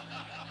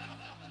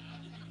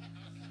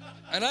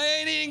 And I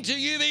ain't eating till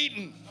you've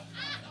eaten.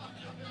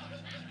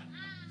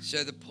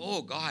 So the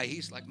poor guy,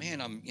 he's like, man,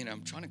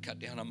 I'm trying to cut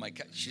down on my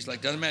cake. She's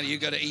like, doesn't matter, you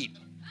got to eat.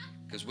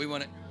 Because we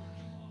want it.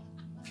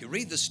 If you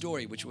read the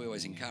story, which we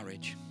always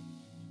encourage,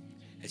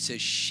 it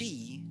says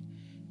she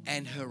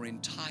and her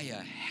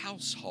entire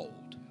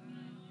household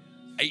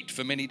ate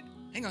for many.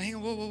 Hang on,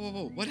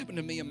 whoa. What happened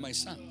to me and my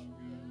son?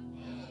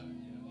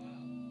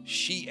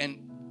 She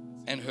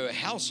and her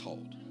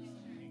household.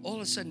 All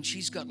of a sudden,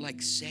 she's got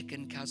like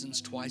second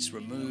cousins twice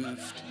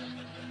removed.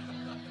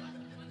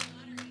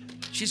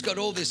 She's got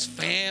all this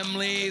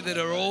family that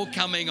are all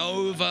coming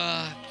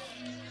over.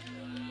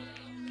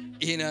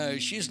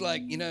 She's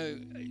like,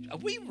 are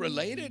we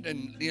related?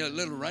 And,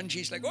 little run,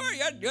 she's like, oh,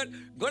 yeah,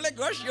 go like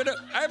gosh,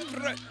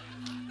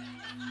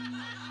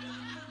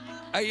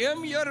 I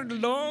am your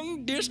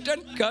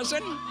long-distance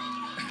cousin.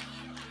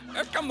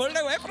 I've come all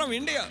the way from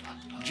India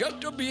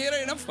just to be here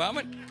in a farm.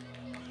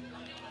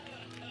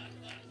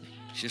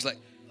 She's like,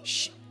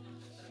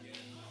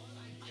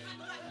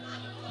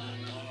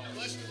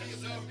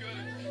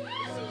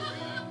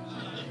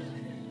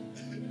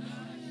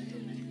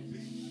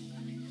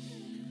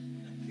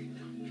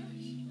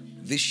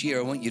 This year,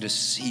 I want you to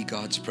see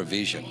God's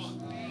provision.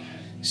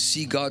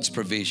 See God's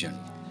provision.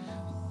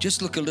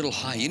 Just look a little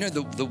high.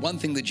 The one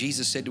thing that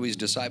Jesus said to his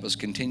disciples,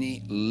 continue,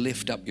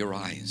 lift up your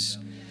eyes.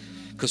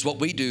 Because what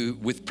we do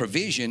with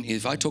provision,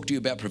 if I talk to you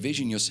about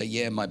provision, you'll say,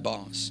 yeah, my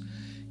boss,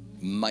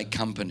 my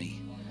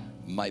company,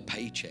 my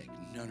paycheck.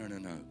 No.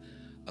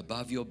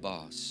 Above your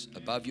boss,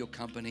 above your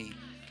company,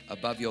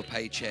 above your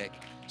paycheck,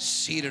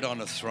 seated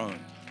on a throne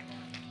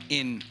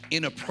in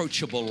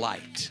inapproachable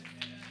light.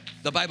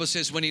 The Bible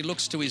says when he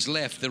looks to his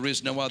left, there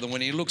is no other. When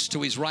he looks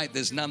to his right,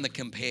 there's none that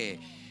compare.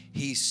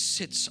 He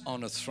sits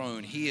on a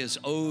throne. He is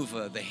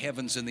over the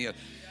heavens and the earth.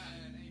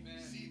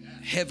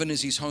 Heaven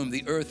is his home.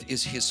 The earth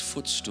is his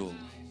footstool.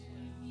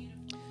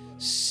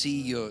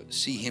 See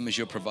him as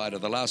your provider.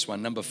 The last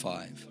one, number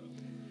 5.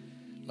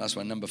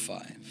 Number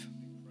 5.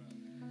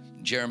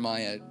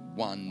 Jeremiah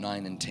 1,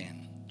 9 and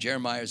 10.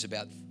 Jeremiah is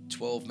about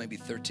 12, maybe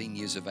 13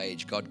 years of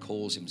age. God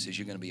calls him, says,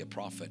 you're going to be a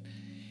prophet.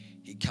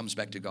 He comes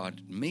back to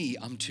God. Me,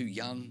 I'm too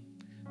young.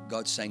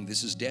 God's saying,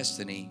 this is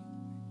destiny.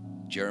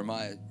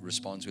 Jeremiah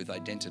responds with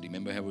identity.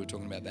 Remember how we were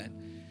talking about that?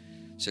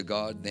 So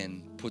God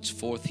then puts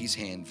forth his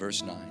hand,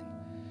 verse 9.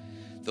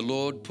 The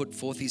Lord put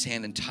forth his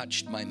hand and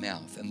touched my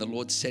mouth. And the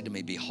Lord said to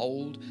me,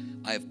 behold,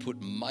 I have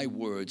put my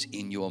words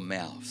in your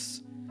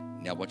mouth.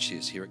 Now watch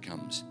this. Here it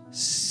comes.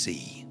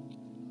 See.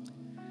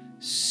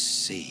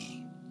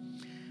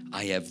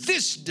 I have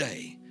this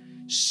day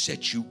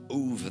set you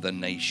over the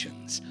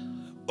nations,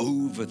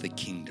 over the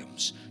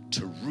kingdoms,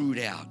 to root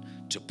out,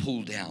 to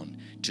pull down,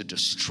 to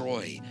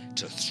destroy,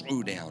 to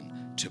throw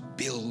down, to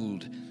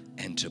build,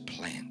 and to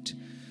plant.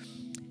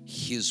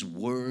 His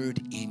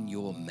word in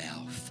your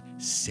mouth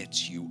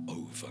sets you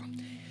over.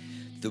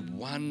 The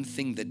one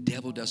thing the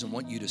devil doesn't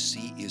want you to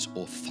see is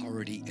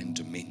authority and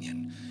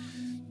dominion.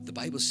 The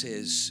Bible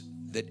says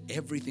that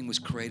everything was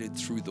created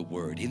through the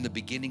Word. In the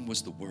beginning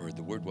was the Word.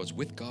 The Word was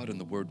with God and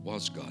the Word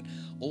was God.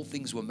 All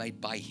things were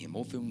made by him.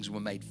 All things were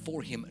made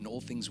for him and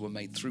all things were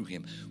made through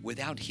him.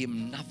 Without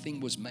him, nothing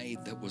was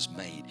made that was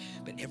made.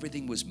 But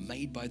everything was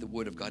made by the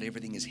Word of God.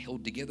 Everything is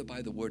held together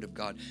by the Word of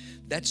God.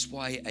 That's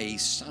why a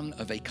son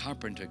of a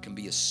carpenter can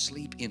be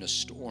asleep in a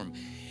storm,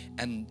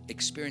 and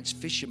experienced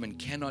fishermen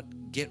cannot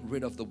get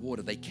rid of the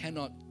water. They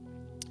cannot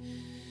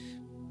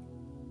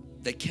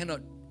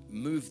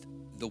move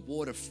the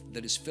water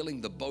that is filling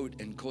the boat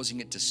and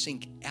causing it to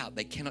sink out.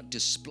 They cannot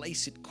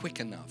displace it quick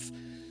enough.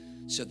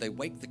 So they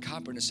wake the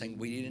carpenter saying,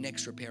 we need an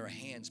extra pair of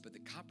hands. But the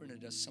carpenter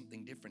does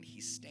something different.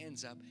 He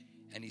stands up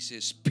and he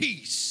says,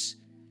 peace,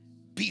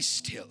 be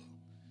still.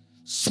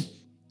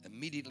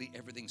 Immediately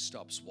everything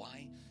stops.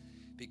 Why?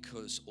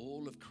 Because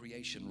all of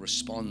creation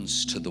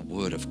responds to the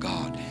word of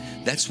God.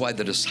 That's why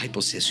the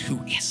disciple says,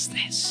 who is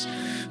this?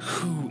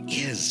 Who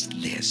is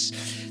this?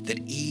 That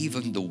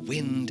even the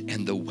wind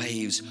and the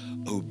waves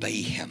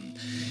obey him.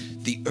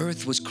 The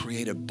earth was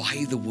created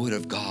by the word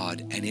of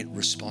God, and it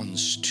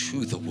responds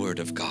to the word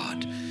of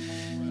God.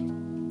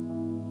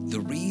 The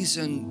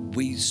reason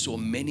we saw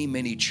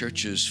many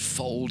churches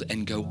fold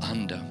and go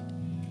under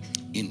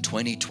in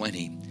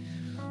 2020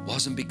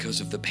 wasn't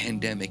because of the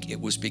pandemic. It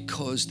was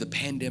because the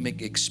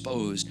pandemic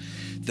exposed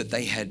that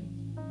they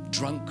had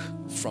drunk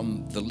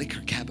from the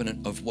liquor cabinet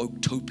of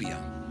Woketopia,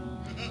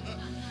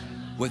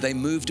 where they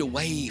moved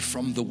away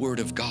from the word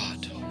of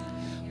God.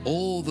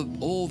 All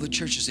the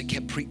churches that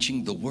kept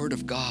preaching the word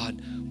of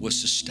God were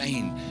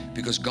sustained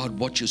because God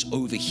watches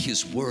over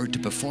his word to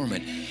perform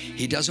it.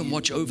 He doesn't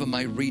watch over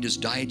my Reader's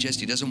Digest.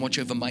 He doesn't watch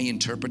over my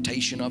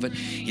interpretation of it.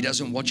 He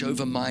doesn't watch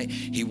over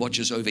he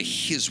watches over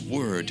his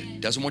word.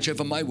 Doesn't watch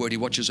over my word. He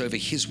watches over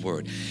his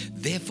word.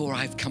 Therefore,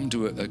 I've come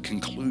to a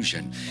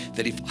conclusion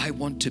that if I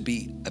want to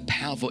be a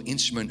powerful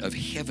instrument of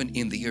heaven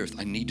in the earth,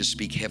 I need to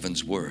speak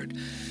heaven's word.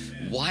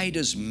 Why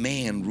does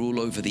man rule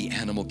over the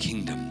animal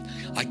kingdom?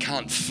 I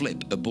can't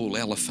flip a bull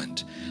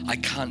elephant. I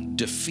can't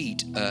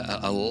defeat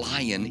a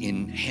lion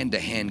in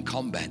hand-to-hand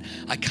combat.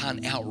 I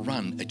can't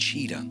outrun a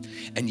cheetah.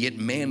 And yet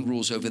man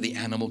rules over the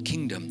animal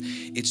kingdom.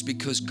 It's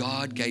because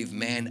God gave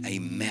man a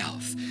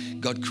mouth.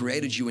 God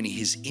created you in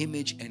his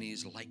image and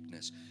his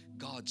likeness.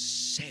 God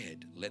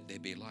said, let there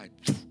be light,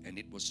 and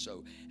it was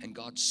so. And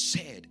God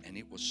said, and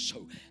it was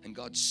so. And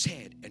God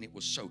said, and it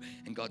was so.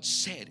 And God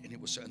said, and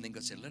it was so. And then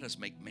God said, let us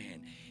make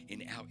man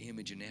in our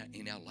image and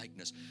in our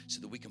likeness,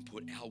 so that we can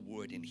put our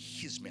word in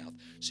his mouth,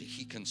 so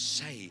he can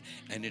say,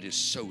 and it is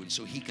so. And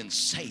so he can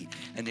say,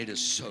 and it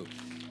is so.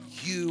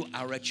 You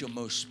are at your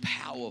most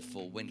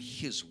powerful when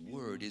his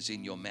word is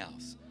in your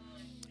mouth.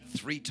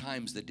 3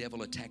 times the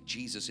devil attacked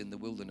Jesus in the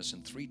wilderness,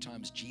 and 3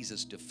 times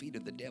Jesus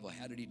defeated the devil.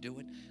 How did he do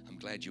it? I'm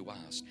glad you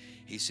asked.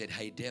 He said,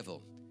 hey,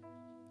 devil,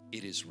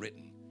 it is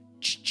written.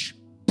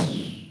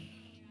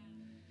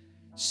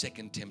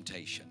 Second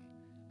temptation.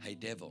 Hey,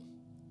 devil,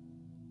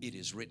 it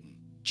is written.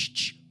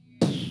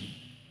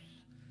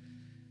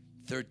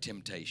 Third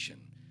temptation.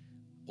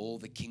 All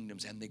the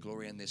kingdoms and their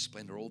glory and their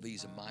splendor, all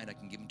these are mine. I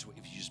can give them to you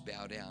if you just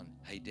bow down.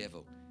 Hey,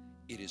 devil,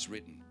 it is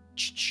written.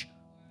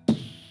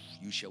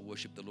 You shall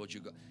worship the Lord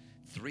your God.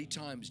 3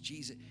 times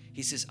Jesus,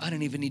 he says, I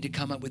don't even need to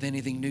come up with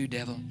anything new,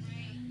 devil,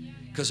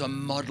 because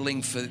I'm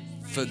modeling for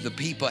the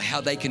people how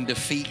they can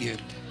defeat you.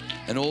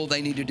 And all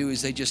they need to do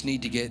is they just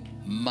need to get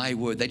my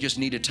word. They just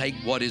need to take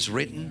what is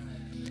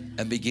written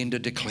and begin to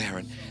declare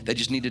it. They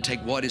just need to take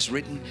what is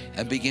written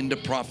and begin to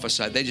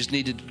prophesy. They just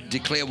need to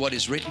declare what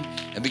is written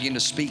and begin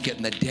to speak it,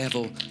 and the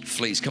devil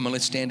flees. Come on,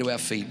 let's stand to our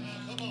feet.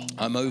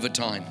 I'm over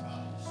time.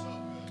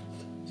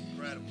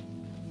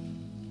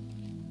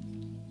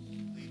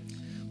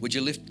 Would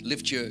you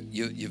lift your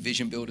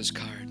Vision Builders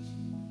card?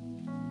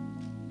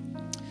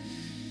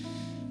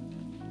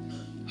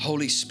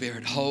 Holy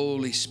Spirit,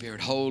 Holy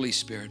Spirit, Holy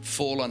Spirit,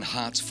 fall on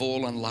hearts,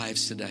 fall on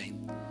lives today.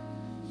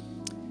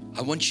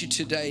 I want you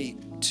today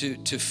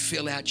to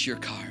fill out your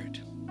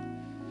card.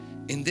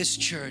 In this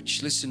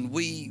church, listen,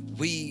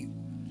 we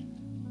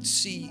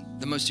see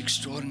the most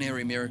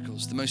extraordinary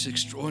miracles, the most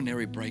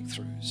extraordinary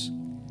breakthroughs.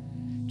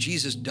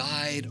 Jesus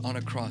died on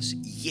a cross,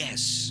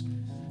 yes,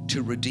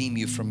 to redeem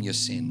you from your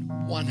sin,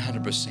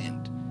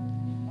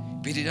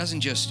 100%. But He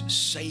doesn't just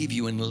save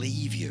you and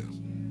leave you.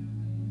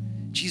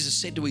 Jesus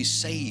said to His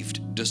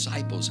saved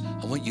disciples,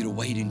 I want you to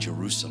wait in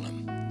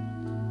Jerusalem.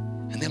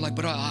 And they're like,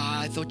 but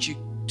I thought you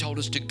told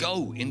us to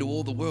go into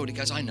all the world. He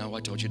goes, I know, I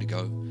told you to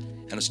go,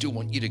 and I still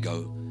want you to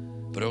go,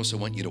 but I also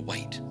want you to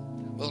wait.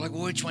 Well, like,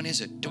 well, which one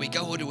is it? Do we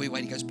go or do we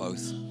wait? He goes,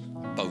 both.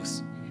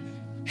 Both.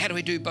 How do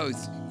we do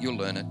both? You'll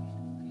learn it.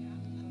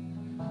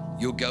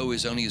 Your go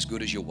is only as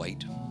good as your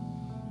wait.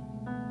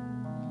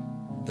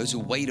 Those who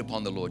wait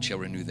upon the Lord shall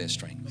renew their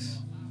strength.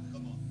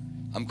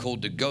 I'm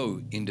called to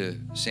go into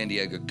San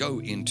Diego,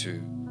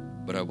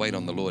 but I wait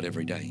on the Lord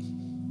every day.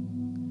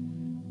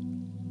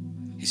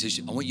 He says,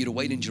 I want you to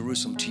wait in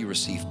Jerusalem till you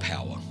receive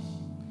power.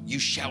 You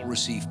shall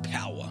receive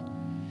power.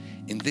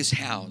 In this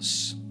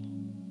house,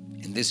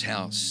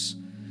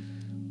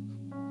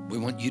 we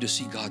want you to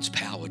see God's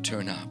power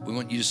turn up. We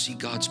want you to see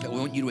God's power. We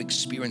want you to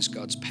experience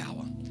God's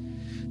power.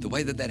 The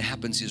way that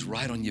happens is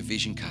right on your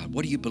vision card.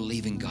 What are you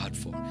believing God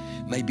for?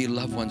 Maybe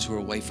loved ones who are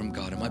away from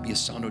God. It might be a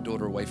son or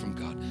daughter away from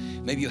God.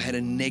 Maybe you had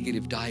a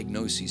negative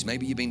diagnosis.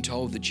 Maybe you've been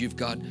told that you've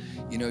got,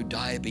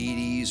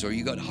 diabetes, or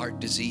you got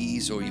heart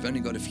disease, or you've only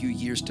got a few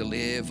years to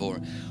live,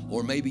 or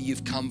maybe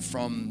you've come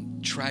from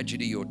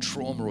tragedy or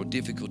trauma or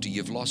difficulty.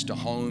 You've lost a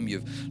home,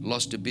 you've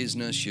lost a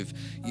business, you've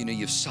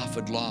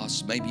suffered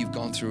loss. Maybe you've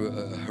gone through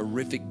a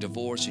horrific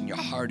divorce and your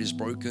heart is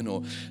broken,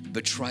 or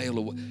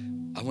betrayal.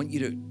 I want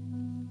you to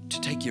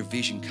take your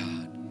vision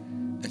card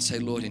and say,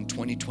 Lord, in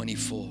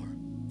 2024,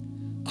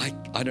 I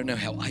don't know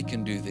how I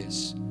can do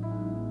this,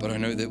 but I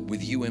know that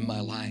with you in my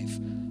life,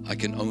 I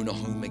can own a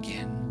home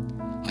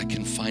again. I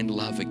can find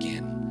love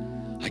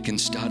again. I can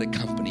start a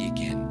company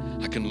again.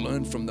 I can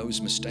learn from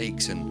those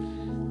mistakes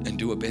and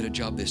do a better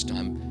job this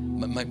time.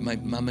 My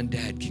mom and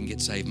dad can get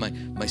saved.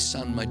 My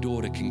son, my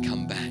daughter can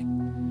come back.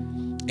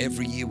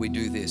 Every year we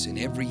do this, and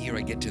every year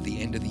I get to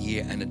the end of the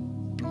year and it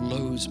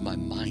blows my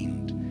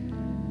mind.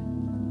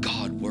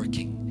 God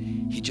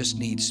working. He just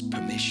needs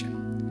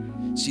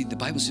permission. See, the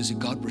Bible says that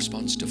God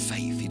responds to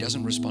faith. He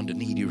doesn't respond to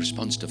need, He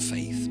responds to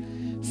faith.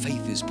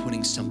 Faith is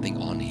putting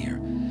something on here.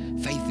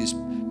 Faith is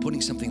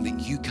putting something that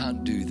you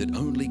can't do, that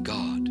only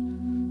God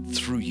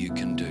through you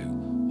can do.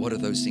 What are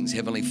those things?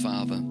 Heavenly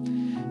Father,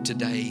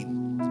 today,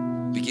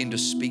 begin to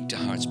speak to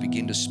hearts,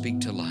 begin to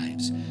speak to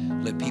lives.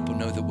 Let people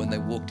know that when they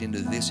walked into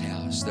this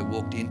house, they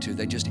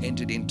just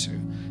entered into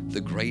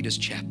the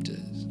greatest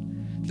chapters,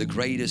 the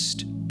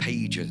greatest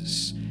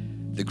pages,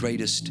 the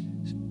greatest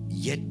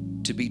yet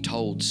to be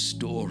told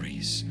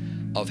stories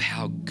of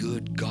how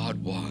good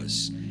God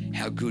was,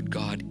 how good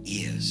God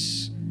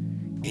is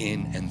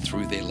in and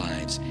through their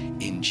lives.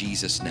 In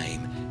Jesus'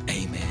 name,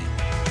 amen.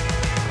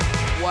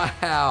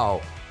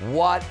 Wow,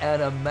 what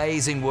an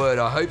amazing word.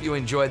 I hope you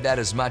enjoyed that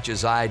as much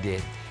as I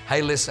did.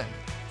 Hey, listen,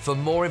 for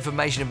more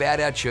information about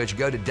our church,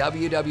 go to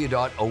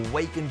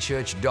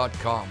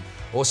www.awakenchurch.com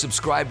or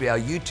subscribe to our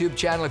YouTube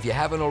channel if you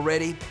haven't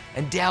already,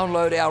 and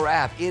download our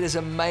app. It is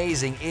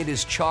amazing. It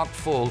is chock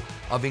full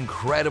of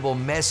incredible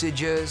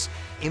messages,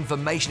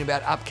 information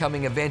about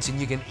upcoming events,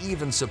 and you can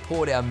even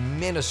support our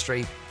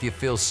ministry if you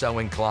feel so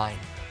inclined.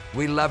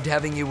 We loved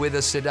having you with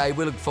us today.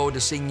 We look forward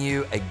to seeing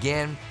you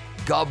again.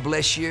 God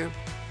bless you.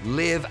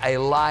 Live a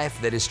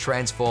life that is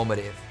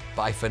transformative.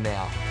 Bye for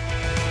now.